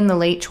 "We in the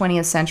late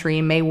 20th century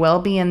may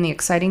well be in the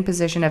exciting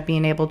position of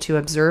being able to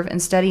observe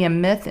and study a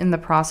myth in the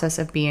process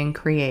of being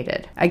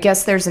created." I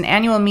guess there's an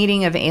annual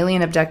meeting of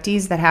alien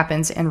abductees that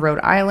happens in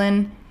Rhode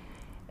Island,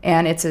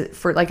 and it's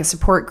for a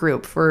support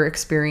group for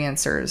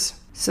experiencers.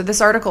 So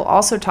this article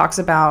also talks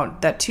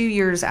about that 2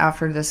 years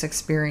after this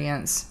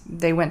experience,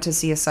 they went to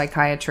see a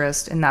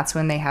psychiatrist, and that's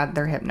when they had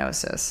their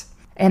hypnosis.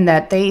 And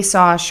that they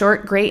saw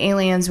short gray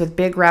aliens with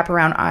big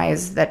wraparound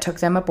eyes that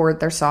took them aboard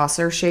their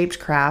saucer-shaped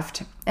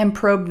craft and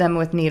probed them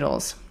with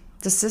needles.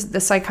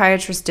 The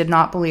psychiatrist did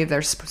not believe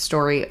their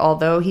story,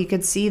 although he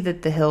could see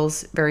that the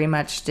Hills very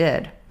much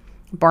did.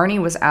 Barney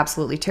was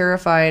absolutely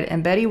terrified,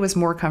 and Betty was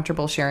more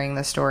comfortable sharing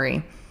the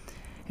story.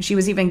 She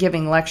was even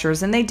giving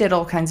lectures, and they did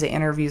all kinds of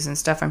interviews and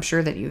stuff. I'm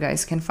sure that you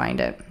guys can find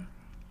it.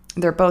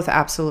 They're both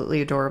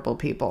absolutely adorable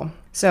people.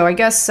 So I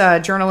guess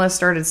journalists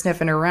started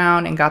sniffing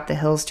around and got the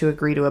Hills to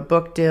agree to a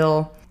book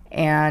deal.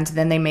 And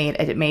then they made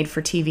a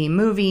made-for-TV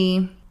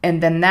movie.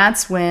 And then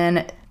that's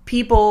when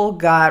people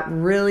got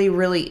really,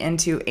 really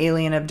into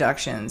alien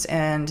abductions,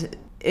 and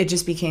it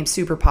just became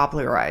super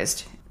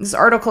popularized. This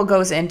article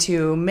goes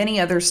into many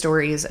other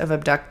stories of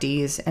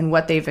abductees and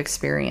what they've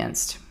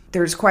experienced.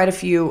 There's quite a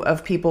few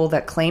of people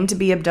that claim to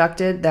be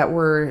abducted that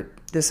were,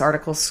 this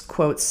article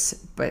quotes,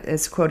 but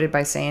it's quoted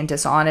by saying,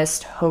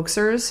 dishonest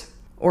hoaxers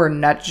or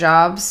nut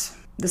jobs.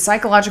 The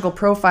psychological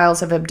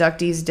profiles of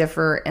abductees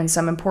differ in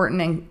some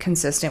important and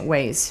consistent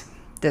ways,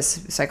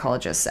 this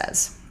psychologist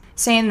says,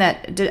 saying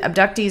that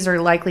abductees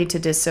are likely to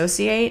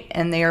dissociate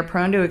and they are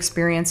prone to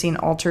experiencing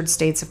altered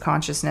states of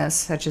consciousness,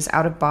 such as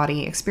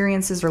out-of-body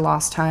experiences or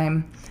lost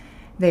time.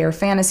 They are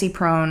fantasy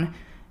prone.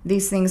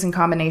 These things in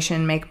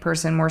combination make a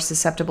person more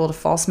susceptible to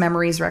false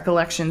memories,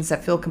 recollections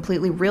that feel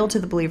completely real to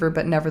the believer,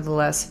 but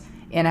nevertheless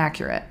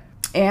inaccurate.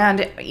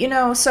 And,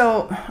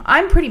 so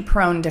I'm pretty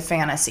prone to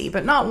fantasy,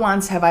 but not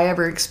once have I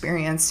ever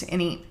experienced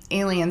any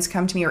aliens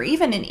come to me, or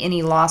even in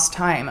any lost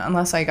time,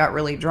 unless I got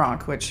really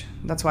drunk, which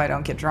that's why I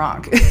don't get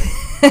drunk.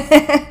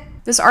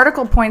 This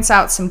article points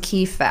out some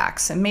key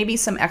facts and maybe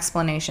some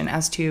explanation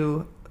as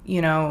to,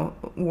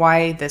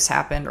 why this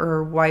happened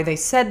or why they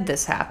said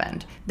this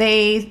happened.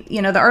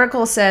 The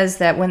article says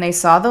that when they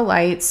saw the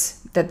lights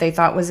that they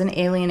thought was an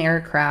alien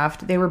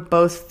aircraft, they were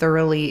both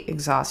thoroughly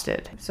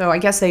exhausted. So I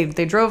guess they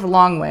drove a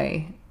long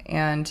way,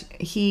 and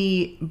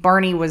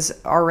Barney was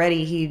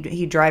already,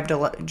 he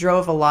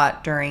drove a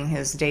lot during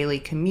his daily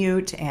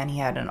commute, and he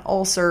had an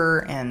ulcer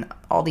and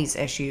all these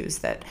issues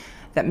that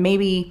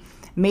maybe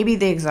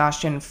the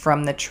exhaustion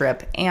from the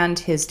trip and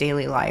his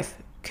daily life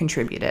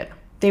contributed.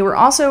 They were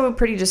also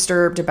pretty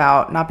disturbed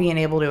about not being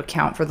able to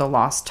account for the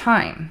lost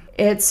time.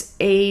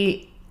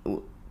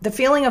 The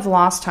feeling of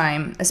lost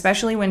time,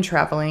 especially when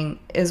traveling,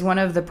 is one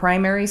of the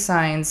primary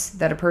signs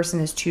that a person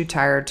is too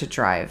tired to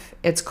drive.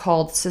 It's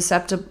called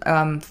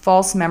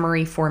false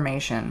memory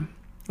formation,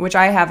 which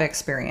I have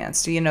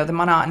experienced. The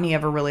monotony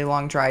of a really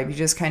long drive, you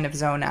just kind of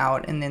zone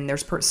out, and then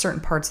there's certain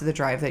parts of the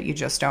drive that you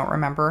just don't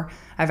remember.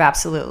 I've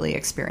absolutely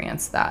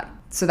experienced that.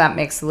 So that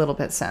makes a little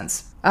bit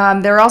sense.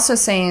 They're also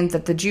saying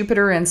that the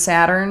Jupiter and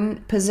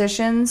Saturn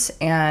positions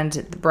and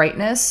the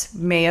brightness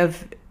may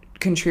have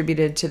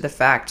contributed to the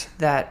fact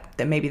that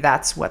maybe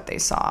that's what they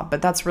saw.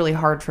 But that's really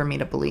hard for me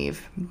to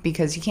believe,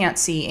 because you can't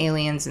see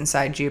aliens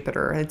inside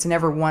Jupiter. It's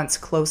never once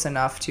close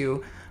enough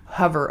to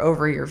hover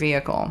over your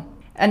vehicle.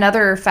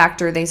 Another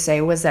factor they say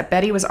was that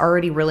Betty was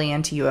already really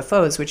into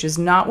UFOs, which is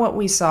not what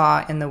we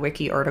saw in the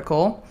Wiki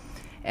article.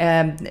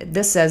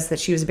 This says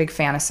that she was a big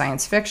fan of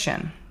science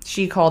fiction.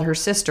 She called her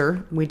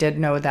sister, we did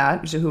know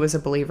that, who was a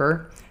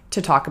believer,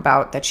 to talk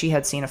about that she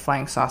had seen a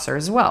flying saucer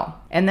as well.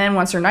 And then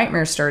once her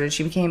nightmares started,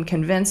 she became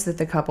convinced that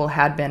the couple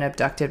had been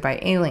abducted by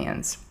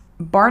aliens.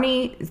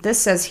 This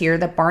says here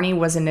that Barney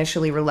was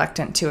initially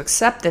reluctant to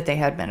accept that they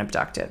had been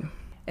abducted.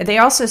 They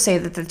also say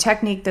that the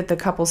technique that the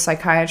couple's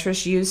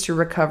psychiatrist used to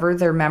recover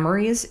their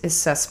memories is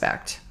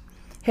suspect.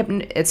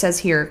 It says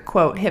here,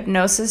 quote,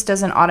 hypnosis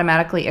doesn't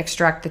automatically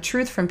extract the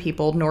truth from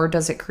people, nor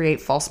does it create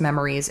false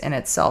memories in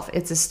itself.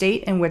 It's a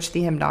state in which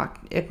the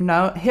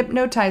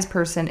hypnotized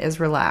person is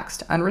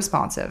relaxed,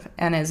 unresponsive,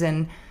 and, as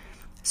in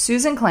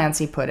Susan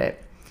Clancy put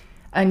it,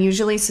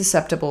 unusually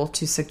susceptible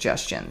to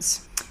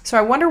suggestions. So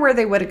I wonder where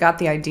they would have got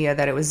the idea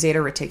that it was Zeta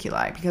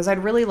Reticuli, because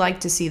I'd really like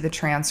to see the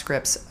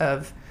transcripts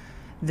of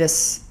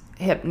this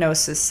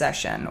hypnosis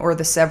session, or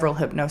the several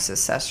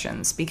hypnosis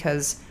sessions,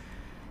 because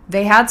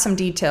they had some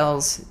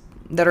details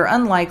that are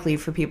unlikely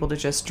for people to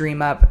just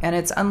dream up, and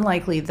it's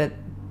unlikely that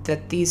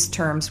these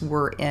terms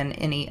were in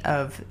any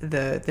of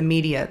the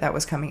media that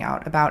was coming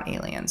out about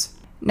aliens.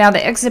 Now,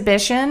 the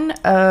exhibition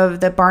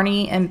of the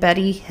Barney and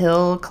Betty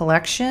Hill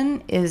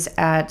collection is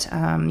at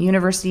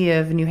University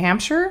of New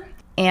Hampshire,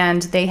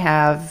 and they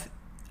have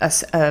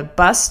a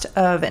bust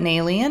of an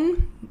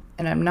alien,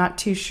 and I'm not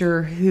too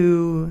sure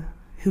who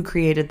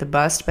created the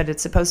bust, but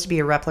it's supposed to be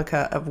a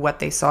replica of what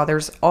they saw.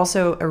 There's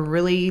also a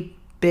really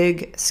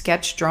big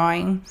sketch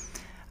drawing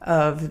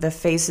of the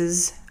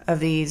faces of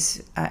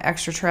these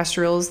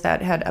extraterrestrials that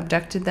had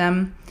abducted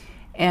them.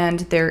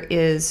 And there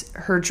is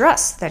her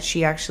dress that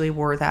she actually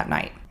wore that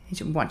night.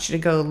 I want you to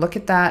go look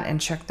at that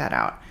and check that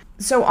out.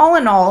 So all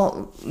in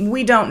all,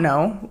 we don't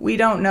know. We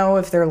don't know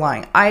if they're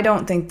lying. I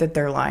don't think that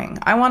they're lying.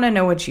 I want to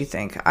know what you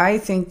think. I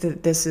think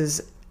that this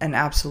is an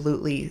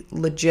absolutely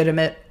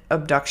legitimate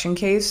abduction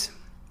case.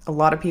 A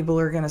lot of people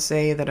are going to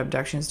say that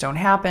abductions don't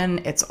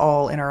happen. It's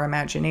all in our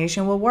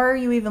imagination. Well, why are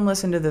you even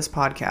listening to this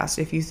podcast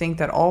if you think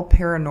that all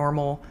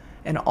paranormal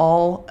and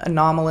all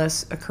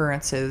anomalous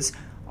occurrences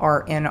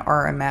are in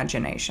our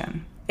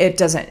imagination? It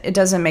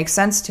doesn't make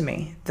sense to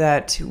me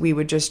that we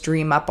would just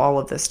dream up all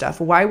of this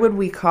stuff. Why would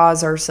we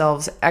cause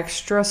ourselves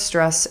extra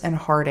stress and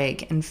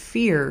heartache and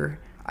fear?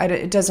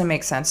 It doesn't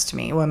make sense to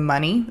me. Well,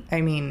 money,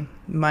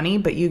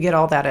 but you get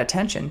all that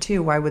attention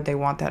too. Why would they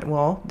want that?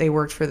 Well, they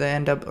worked for they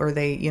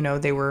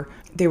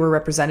were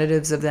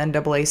representatives of the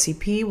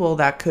NAACP. Well,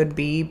 that could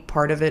be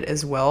part of it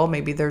as well.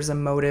 Maybe there's a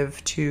motive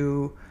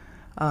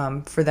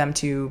for them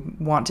to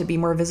want to be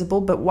more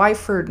visible. But why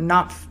for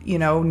not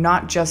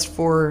just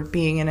for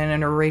being in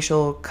an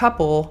interracial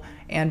couple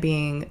and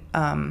being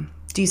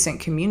decent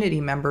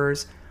community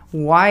members,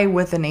 why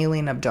with an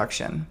alien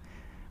abduction?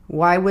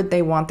 Why would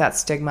they want that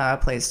stigma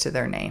placed to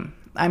their name?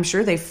 I'm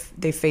sure they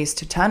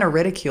faced a ton of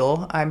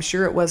ridicule. I'm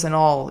sure it wasn't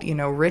all,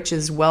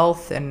 riches,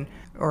 wealth, and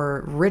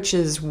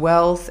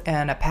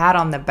a pat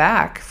on the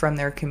back from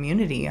their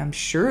community. I'm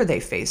sure they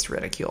faced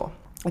ridicule.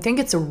 I think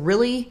it's a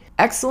really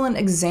excellent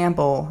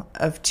example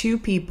of two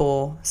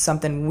people,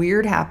 something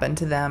weird happened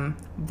to them.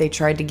 They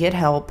tried to get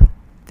help.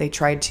 They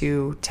tried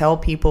to tell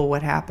people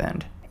what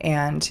happened.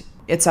 And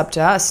it's up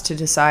to us to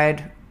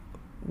decide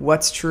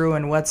what's true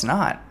and what's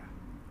not,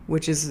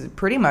 which is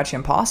pretty much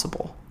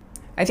impossible.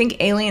 I think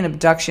alien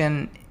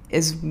abduction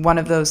is one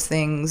of those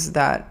things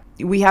that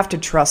we have to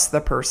trust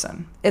the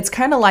person. It's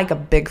kind of like a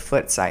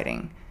Bigfoot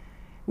sighting.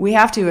 We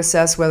have to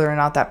assess whether or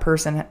not that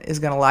person is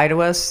going to lie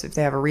to us, if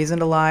they have a reason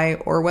to lie,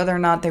 or whether or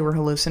not they were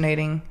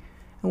hallucinating.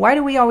 Why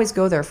do we always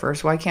go there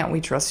first? Why can't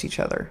we trust each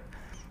other?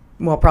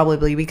 Well,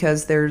 probably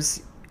because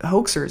there's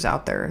hoaxers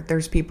out there.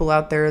 There's people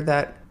out there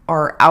that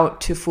are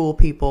out to fool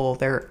people.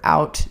 They're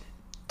out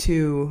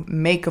to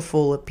make a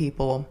fool of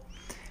people.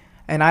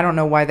 And I don't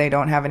know why they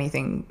don't have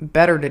anything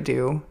better to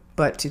do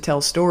but to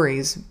tell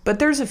stories. But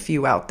there's a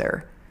few out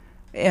there.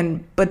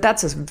 But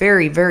that's a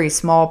very, very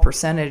small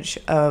percentage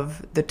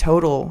of the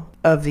total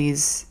of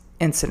these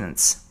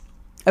incidents.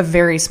 A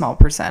very small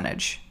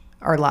percentage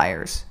are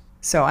liars.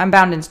 So I'm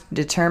bound and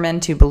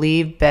determined to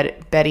believe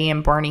Betty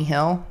and Barney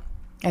Hill.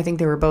 I think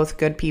they were both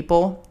good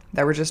people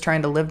that were just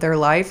trying to live their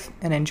life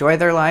and enjoy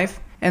their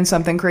life. And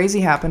something crazy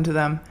happened to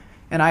them.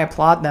 And I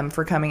applaud them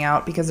for coming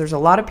out, because there's a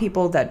lot of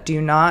people that do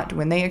not,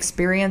 when they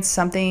experience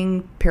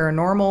something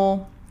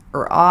paranormal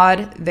or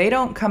odd, they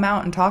don't come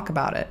out and talk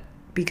about it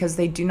because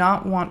they do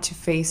not want to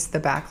face the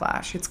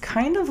backlash. It's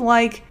kind of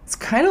like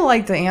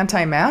the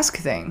anti-mask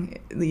thing.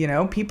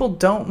 People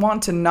don't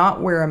want to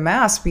not wear a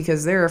mask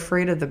because they're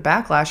afraid of the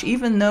backlash,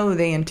 even though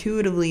they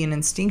intuitively and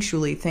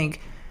instinctually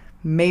think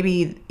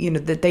maybe,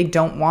 that they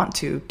don't want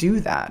to do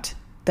that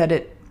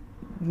it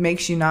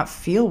makes you not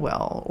feel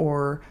well.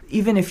 Or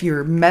even if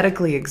you're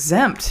medically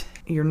exempt,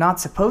 you're not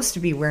supposed to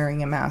be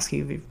wearing a mask.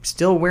 You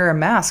still wear a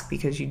mask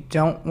because you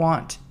don't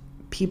want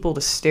people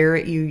to stare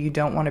at you. You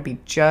don't want to be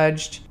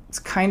judged. It's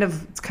kind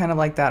of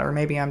like that. Or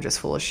maybe I'm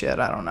just full of shit.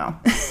 I don't know.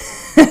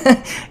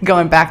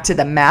 Going back to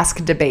the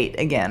mask debate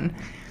again.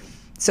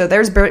 So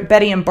there's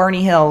Betty and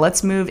Barney Hill.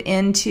 Let's move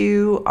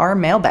into our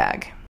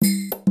mailbag.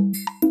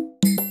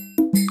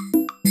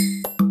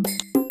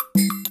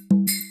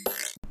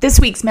 This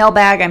week's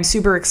mailbag, I'm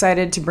super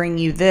excited to bring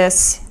you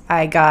this.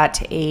 I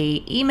got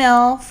a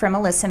email from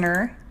a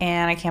listener,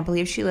 and I can't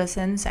believe she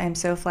listens. I'm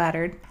so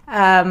flattered.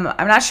 I'm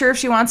not sure if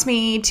she wants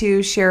me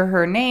to share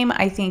her name.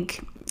 I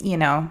think,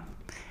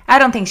 I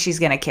don't think she's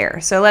going to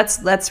care. So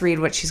let's read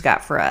what she's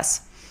got for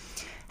us.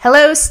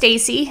 Hello,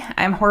 Stacy.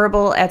 I'm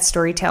horrible at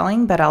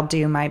storytelling, but I'll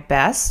do my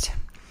best.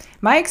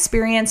 My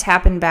experience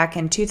happened back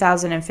in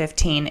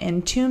 2015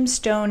 in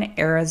Tombstone,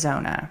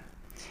 Arizona.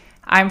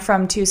 I'm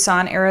from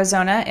Tucson,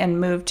 Arizona,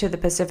 and moved to the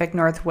Pacific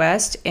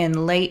Northwest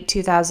in late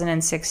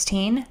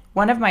 2016.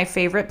 One of my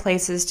favorite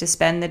places to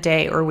spend the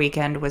day or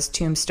weekend was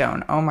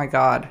Tombstone. Oh my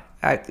God.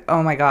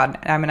 I'm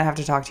going to have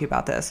to talk to you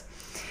about this.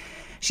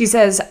 She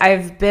says,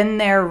 I've been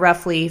there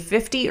roughly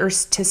 50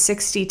 to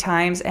 60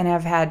 times and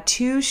have had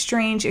two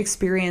strange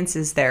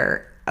experiences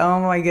there. Oh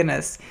my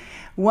goodness.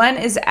 One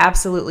is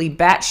absolutely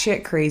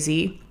batshit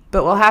crazy,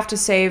 but we'll have to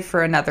save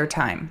for another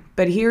time.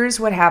 But here's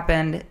what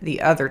happened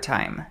the other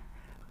time.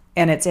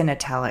 And it's in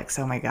italics.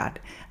 Oh my God.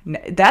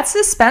 That's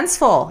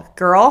suspenseful,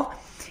 girl.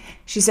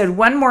 She said,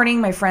 one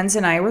morning my friends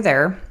and I were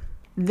there.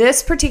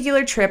 This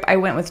particular trip, I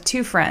went with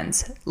two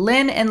friends,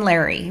 Lynn and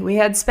Larry. We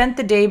had spent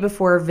the day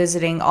before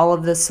visiting all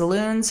of the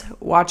saloons,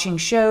 watching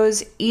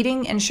shows,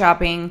 eating and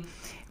shopping.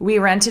 We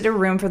rented a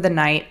room for the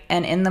night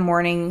and in the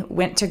morning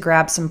went to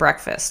grab some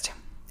breakfast.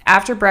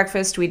 After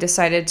breakfast, we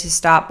decided to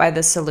stop by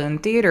the Saloon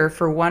Theater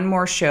for one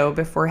more show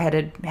before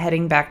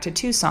heading back to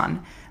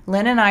Tucson.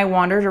 Lynn and I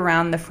wandered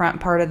around the front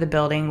part of the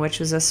building,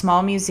 which was a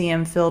small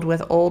museum filled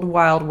with old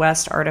Wild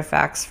West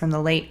artifacts from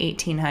the late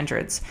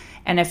 1800s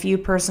and a few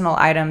personal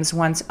items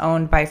once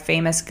owned by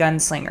famous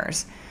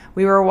gunslingers.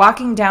 We were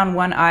walking down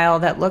one aisle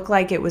that looked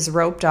like it was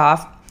roped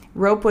off.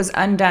 Rope was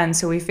undone,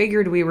 so we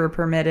figured we were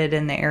permitted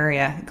in the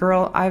area.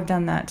 Girl, I've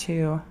done that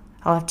too.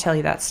 I'll have to tell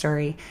you that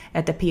story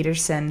at the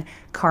Peterson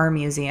Car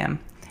Museum.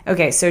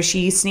 Okay, so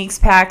she sneaks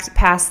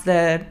past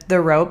the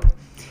rope,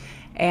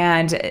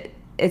 and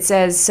it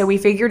says, so we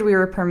figured we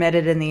were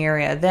permitted in the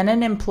area. Then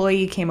an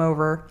employee came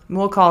over,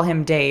 we'll call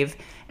him Dave,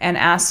 and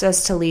asked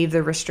us to leave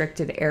the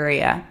restricted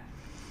area.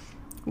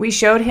 We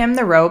showed him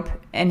the rope,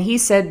 and he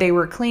said they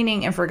were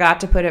cleaning and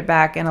forgot to put it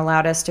back and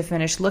allowed us to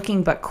finish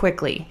looking, but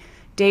quickly.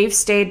 Dave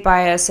stayed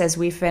by us as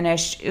we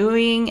finished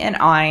oohing and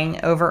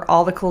eyeing over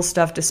all the cool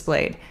stuff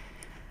displayed.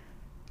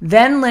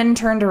 Then Lynn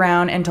turned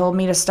around and told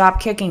me to stop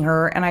kicking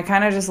her, and I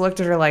kind of just looked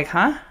at her like,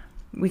 huh?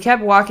 We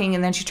kept walking,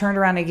 and then she turned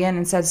around again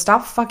and said,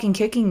 stop fucking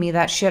kicking me,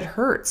 that shit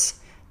hurts.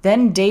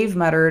 Then Dave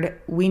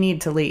muttered, we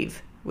need to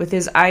leave. With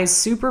his eyes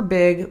super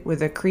big,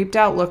 with a creeped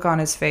out look on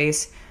his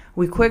face,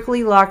 We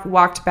quickly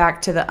walked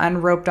back to the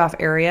unroped off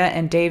area,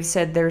 and Dave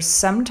said there's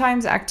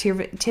sometimes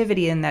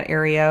activity in that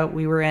area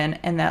we were in,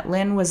 and that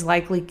Lynn was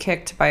likely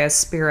kicked by a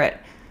spirit.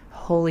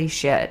 Holy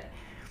shit.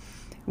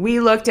 We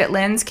looked at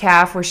Lynn's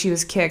calf where she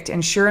was kicked,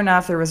 and sure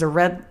enough, there was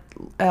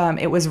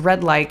it was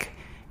red-like.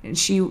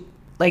 She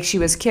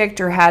was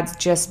kicked or had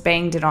just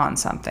banged it on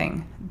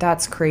something.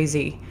 That's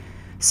crazy.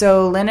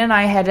 So Lynn and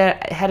I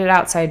headed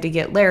outside to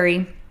get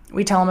Larry.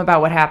 We tell him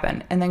about what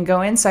happened, and then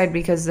go inside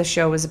because the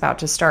show was about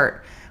to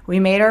start. We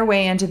made our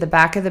way into the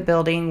back of the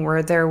building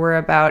where there were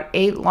about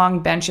 8 long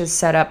benches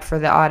set up for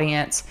the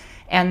audience,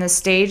 and the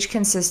stage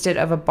consisted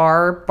of a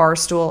bar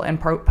stool, and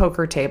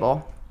poker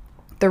table.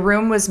 The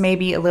room was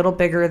maybe a little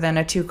bigger than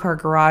a 2-car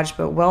garage,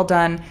 but well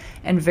done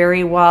and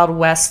very Wild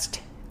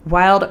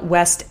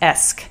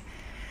West-esque.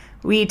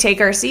 We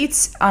take our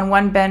seats on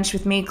one bench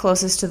with me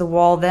closest to the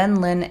wall, then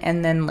Lynn,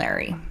 and then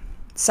Larry.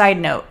 Side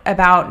note,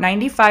 about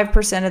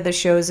 95% of the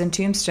shows in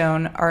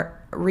Tombstone are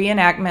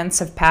reenactments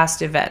of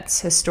past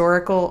events,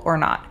 historical or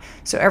not.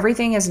 So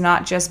everything is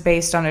not just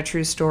based on a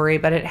true story,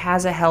 but it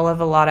has a hell of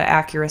a lot of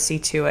accuracy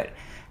to it.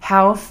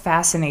 How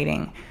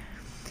fascinating.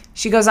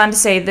 She goes on to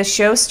say, the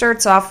show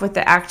starts off with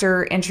the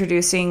actor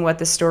introducing what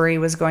the story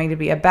was going to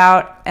be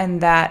about,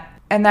 and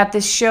that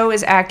this show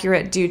is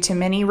accurate due to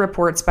many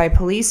reports by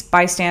police,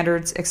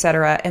 bystanders,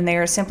 etc., and they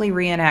are simply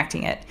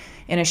reenacting it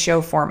in a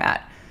show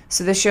format.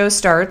 So the show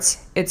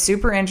starts, it's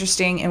super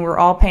interesting, and we're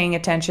all paying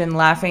attention,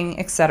 laughing,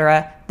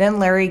 etc. Then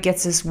Larry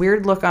gets this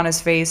weird look on his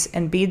face,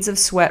 and beads of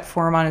sweat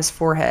form on his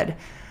forehead.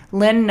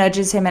 Lynn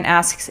nudges him and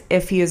asks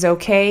if he is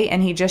okay,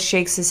 and he just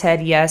shakes his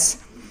head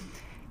yes.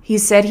 He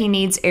said he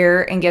needs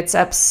air and gets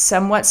up,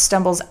 somewhat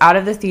stumbles out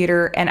of the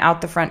theater and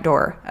out the front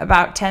door.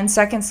 About 10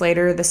 seconds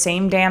later, the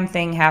same damn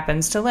thing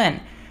happens to Lynn.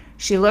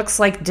 She looks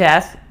like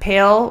death,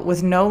 pale,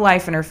 with no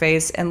life in her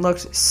face, and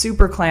looked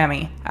super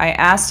clammy. I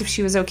asked if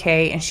she was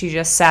okay, and she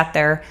just sat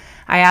there.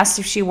 I asked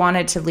if she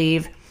wanted to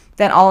leave.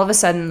 Then all of a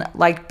sudden,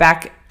 like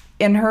back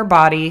in her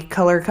body,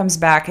 color comes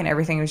back, and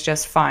everything was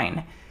just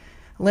fine.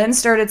 Lynn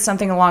started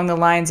something along the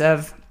lines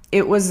of,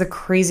 it was the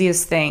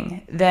craziest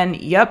thing. Then,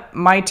 yep,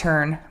 my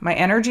turn. My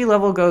energy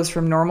level goes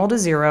from normal to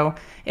 0.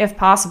 If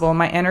possible,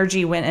 my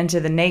energy went into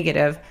the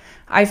negative.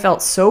 I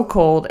felt so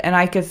cold, and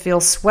I could feel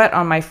sweat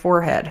on my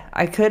forehead.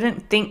 I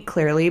couldn't think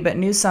clearly, but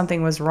knew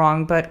something was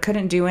wrong, but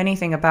couldn't do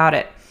anything about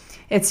it.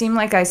 It seemed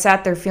like I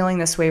sat there feeling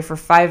this way for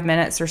 5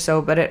 minutes or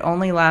so, but it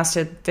only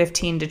lasted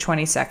 15 to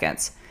 20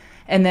 seconds.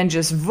 And then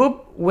just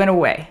whoop, went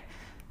away.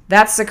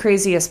 That's the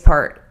craziest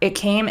part. It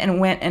came and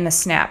went in a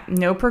snap.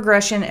 No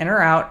progression in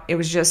or out. It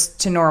was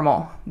just to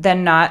normal.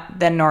 Then not,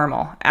 then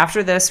normal.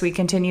 After this, we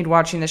continued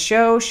watching the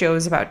show. Show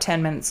was about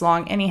 10 minutes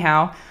long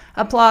anyhow.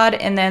 Applaud,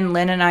 and then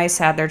Lynn and I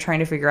sat there trying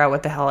to figure out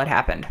what the hell had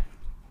happened.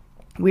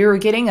 We were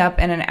getting up,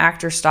 and an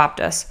actor stopped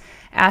us,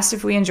 asked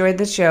if we enjoyed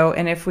the show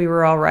and if we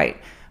were all right.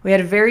 We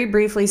had very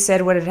briefly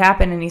said what had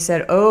happened, and he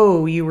said,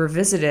 "Oh, you were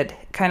visited,"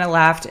 kind of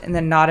laughed, and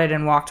then nodded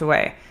and walked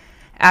away.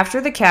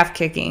 After the calf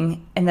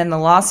kicking, and then the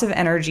loss of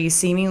energy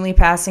seemingly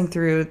passing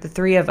through the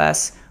three of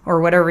us,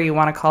 or whatever you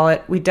want to call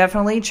it, we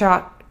definitely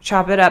chop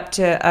it up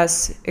to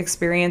us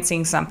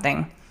experiencing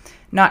something.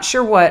 Not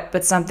sure what,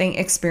 but something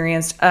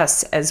experienced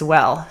us as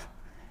well.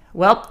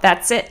 Well,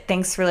 that's it.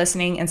 Thanks for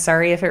listening, and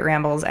sorry if it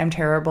rambles. I'm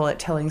terrible at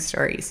telling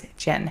stories.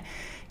 Jen,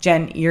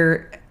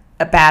 you're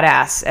a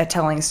badass at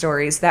telling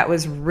stories. That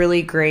was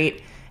really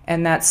great,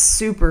 and that's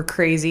super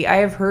crazy. I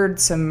have heard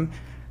some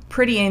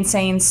pretty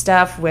insane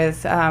stuff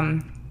with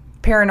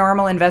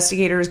paranormal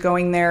investigators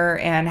going there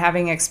and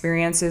having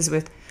experiences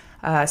with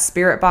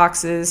spirit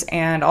boxes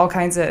and all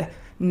kinds of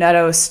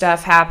nutto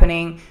stuff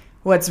happening.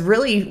 What's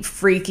really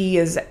freaky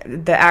is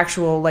the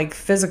actual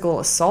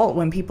physical assault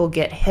when people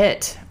get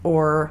hit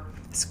or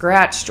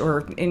scratched,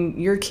 or in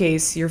your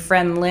case, your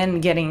friend Lynn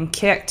getting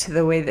kicked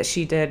the way that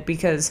she did,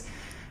 because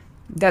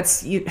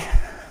that's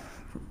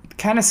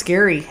kind of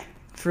scary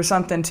for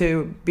something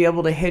to be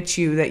able to hit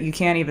you that you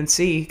can't even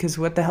see, because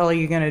what the hell are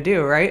you going to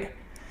do, right?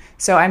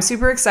 So I'm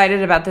super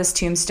excited about this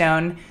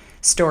Tombstone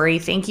story.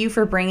 Thank you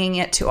for bringing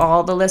it to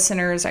all the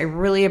listeners. I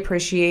really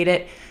appreciate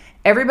it.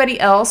 Everybody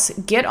else,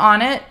 get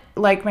on it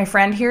like my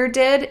friend here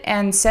did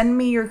and send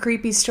me your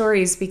creepy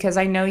stories, because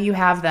I know you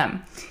have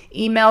them.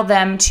 Email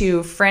them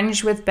to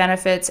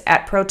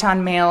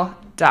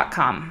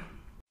fringewithbenefits@protonmail.com.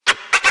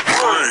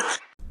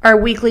 Our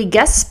weekly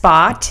guest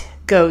spot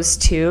goes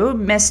to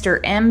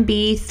Mr.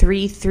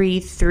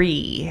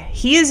 MB333.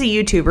 He is a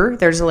YouTuber.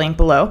 There's a link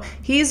below.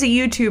 He is a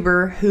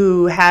YouTuber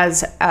who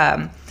has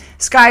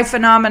sky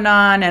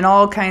phenomenon and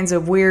all kinds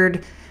of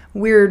weird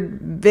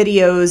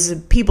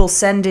videos people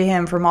send to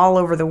him from all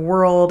over the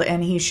world,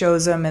 and he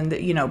shows them, and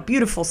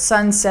beautiful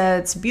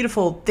sunsets,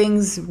 beautiful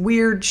things,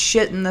 weird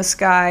shit in the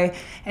sky,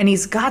 and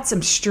he's got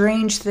some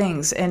strange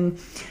things. And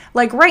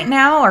right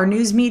now, our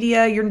news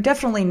media, you're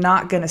definitely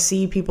not going to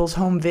see people's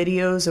home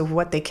videos of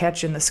what they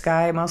catch in the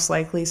sky, most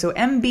likely. So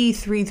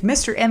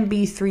Mr.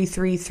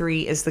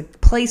 MB333 is the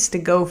place to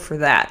go for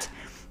that.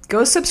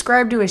 Go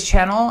subscribe to his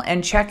channel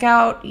and check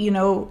out,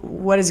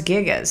 what his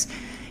gig is.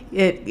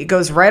 It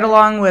goes right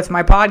along with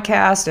my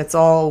podcast. It's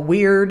all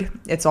weird.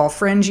 It's all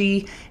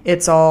fringy.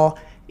 It's all,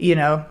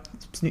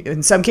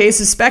 in some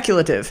cases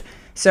speculative.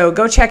 So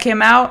go check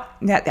him out.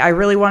 I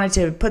really wanted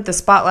to put the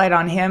spotlight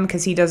on him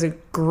because he does a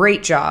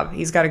great job.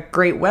 He's got a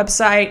great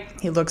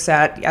website. He looks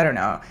at,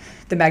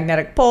 the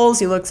magnetic poles.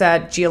 He looks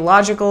at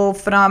geological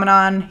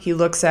phenomenon. He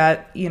looks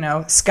at,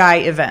 sky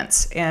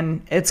events.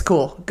 And it's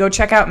cool. Go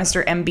check out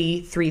Mr.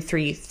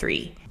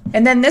 MB333.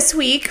 And then this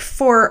week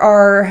for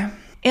our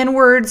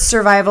Inward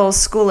Survival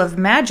School of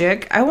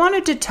Magic, I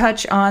wanted to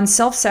touch on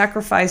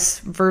self-sacrifice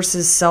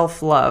versus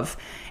self-love.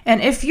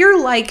 And if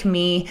you're like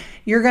me,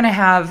 you're going to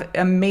have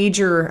a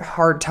major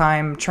hard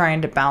time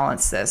trying to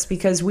balance this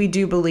because we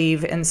do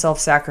believe in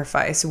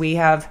self-sacrifice. We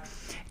have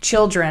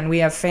children, we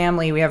have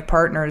family, we have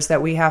partners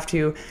that we have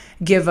to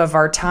give of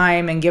our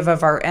time and give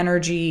of our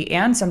energy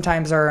and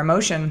sometimes our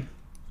emotion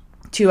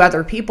to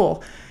other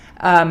people.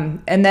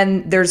 And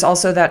then there's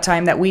also that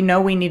time that we know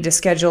we need to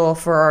schedule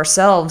for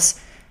ourselves,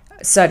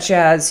 such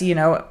as,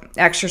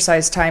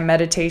 exercise time,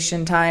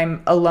 meditation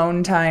time,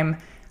 alone time.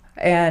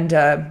 And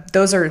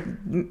those are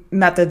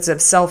methods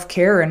of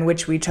self-care in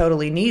which we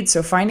totally need.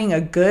 So finding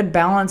a good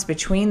balance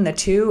between the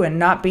two and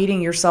not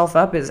beating yourself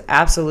up is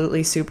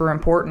absolutely super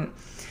important.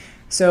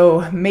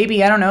 So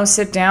maybe,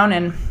 sit down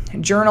and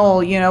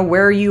journal,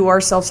 where you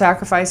are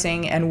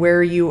self-sacrificing and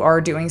where you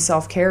are doing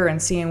self-care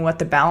and seeing what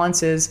the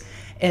balance is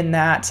in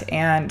that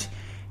and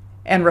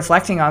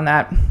reflecting on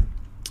that.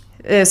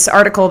 This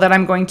article that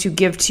I'm going to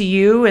give to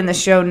you in the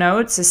show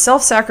notes is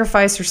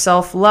Self-Sacrifice or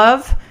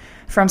Self-Love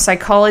from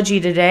Psychology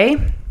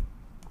Today.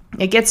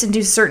 It gets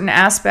into certain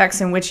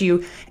aspects in which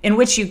you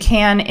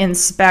can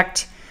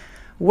inspect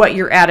what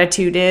your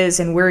attitude is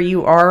and where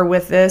you are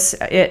with this.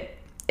 It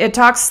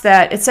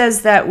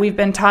says that we've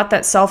been taught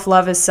that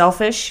self-love is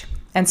selfish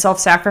and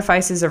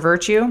self-sacrifice is a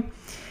virtue.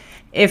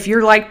 If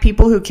you're like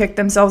people who kick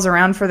themselves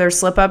around for their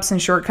slip-ups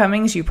and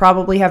shortcomings, you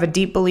probably have a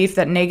deep belief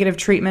that negative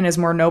treatment is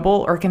more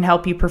noble or can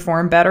help you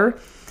perform better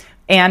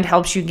and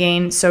helps you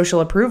gain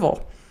social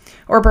approval.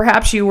 Or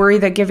perhaps you worry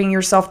that giving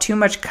yourself too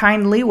much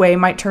kind leeway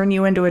might turn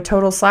you into a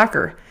total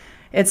slacker.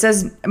 It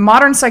says,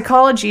 modern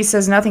psychology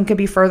says nothing could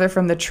be further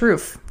from the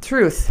truth.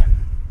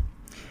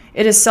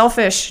 It is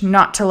selfish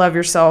not to love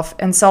yourself,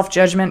 and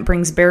self-judgment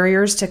brings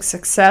barriers to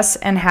success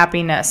and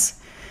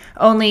happiness.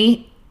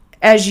 Only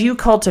as you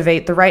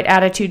cultivate the right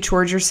attitude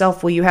towards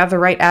yourself will you have the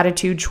right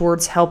attitude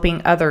towards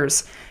helping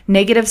others.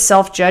 Negative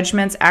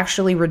self-judgments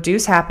actually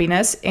reduce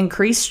happiness,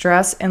 increase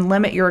stress, and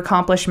limit your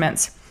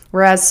accomplishments,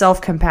 whereas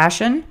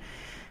self-compassion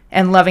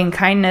and loving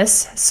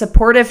kindness,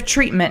 supportive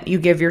treatment you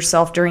give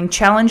yourself during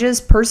challenges,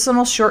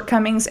 personal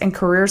shortcomings, and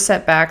career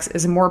setbacks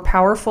is a more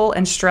powerful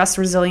and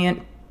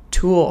stress-resilient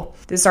tool.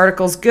 This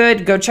article's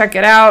good. Go check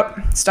it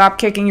out. Stop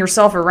kicking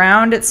yourself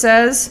around, it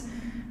says.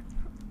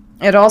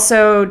 It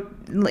also,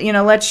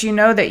 lets you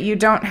know that you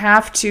don't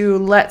have to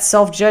let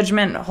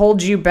self-judgment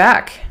hold you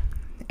back.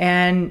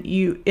 And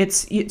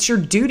it's your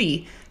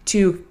duty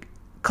to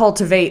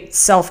cultivate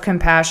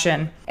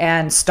self-compassion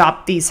and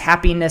stop these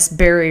happiness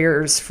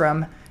barriers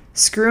from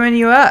screwing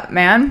you up,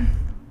 man.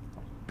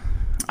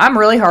 I'm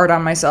really hard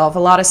on myself. A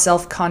lot of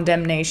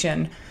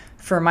self-condemnation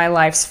for my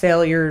life's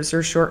failures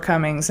or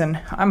shortcomings, and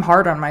I'm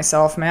hard on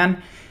myself,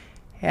 man.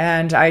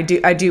 And I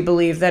do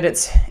believe that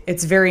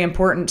it's very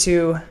important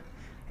to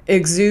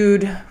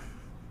exude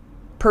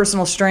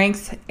personal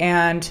strength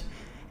and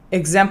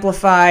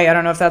exemplify, I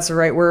don't know if that's the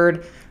right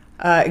word,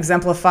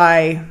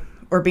 exemplify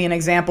or be an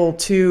example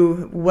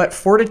to what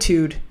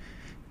fortitude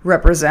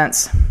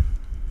represents.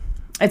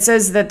 It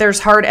says that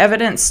there's hard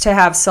evidence to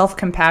have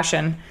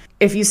self-compassion.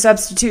 If you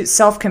substitute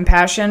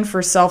self-compassion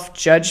for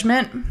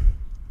self-judgment,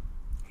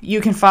 you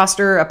can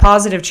foster a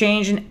positive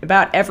change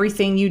about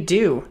everything you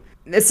do.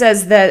 It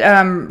says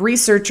that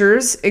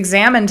researchers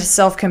examined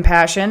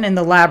self-compassion in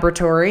the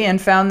laboratory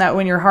and found that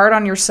when you're hard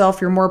on yourself,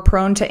 you're more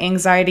prone to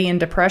anxiety and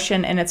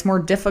depression, and it's more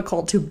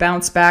difficult to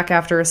bounce back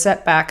after a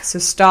setback. So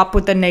stop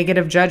with the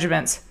negative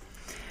judgments.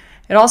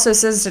 It also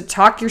says to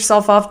talk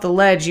yourself off the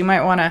ledge. You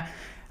might want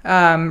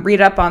to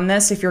read up on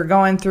this if you're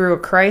going through a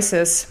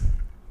crisis.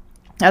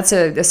 That's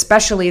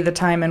especially the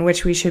time in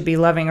which we should be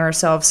loving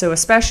ourselves. So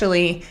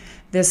especially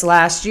this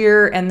last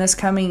year and this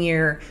coming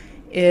year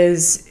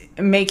is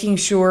making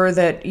sure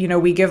that,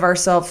 we give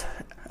ourselves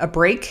a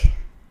break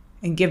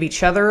and give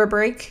each other a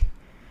break.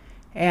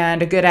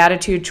 And a good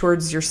attitude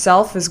towards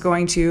yourself is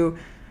going to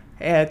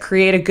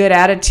create a good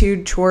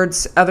attitude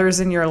towards others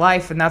in your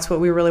life. And that's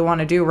what we really want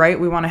to do, right?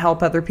 We want to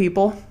help other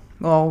people.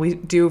 Well, we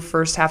do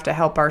first have to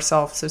help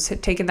ourselves. So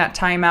taking that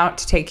time out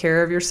to take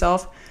care of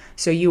yourself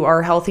so you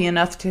are healthy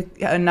enough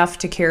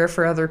to care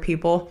for other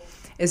people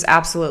is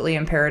absolutely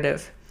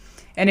imperative.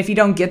 And if you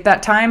don't get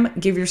that time,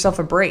 give yourself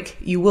a break.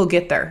 You will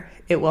get there.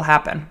 It will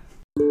happen.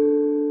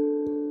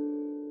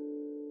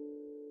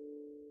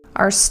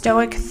 Our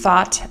Stoic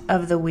thought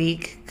of the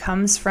week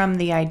comes from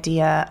the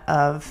idea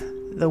of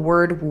the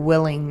word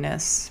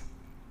willingness.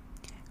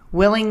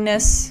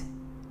 Willingness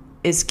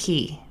is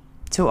key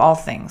to all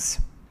things.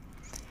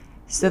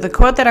 So the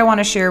quote that I want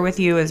to share with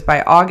you is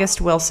by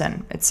August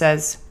Wilson. It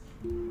says,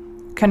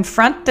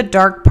 Confront the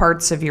dark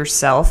parts of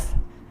yourself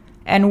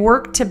and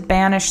work to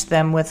banish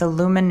them with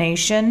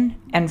illumination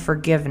and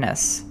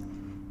forgiveness.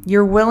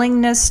 Your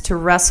willingness to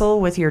wrestle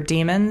with your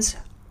demons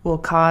will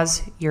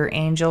cause your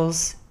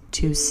angels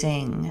to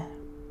sing.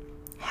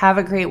 Have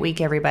a great week,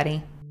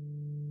 everybody.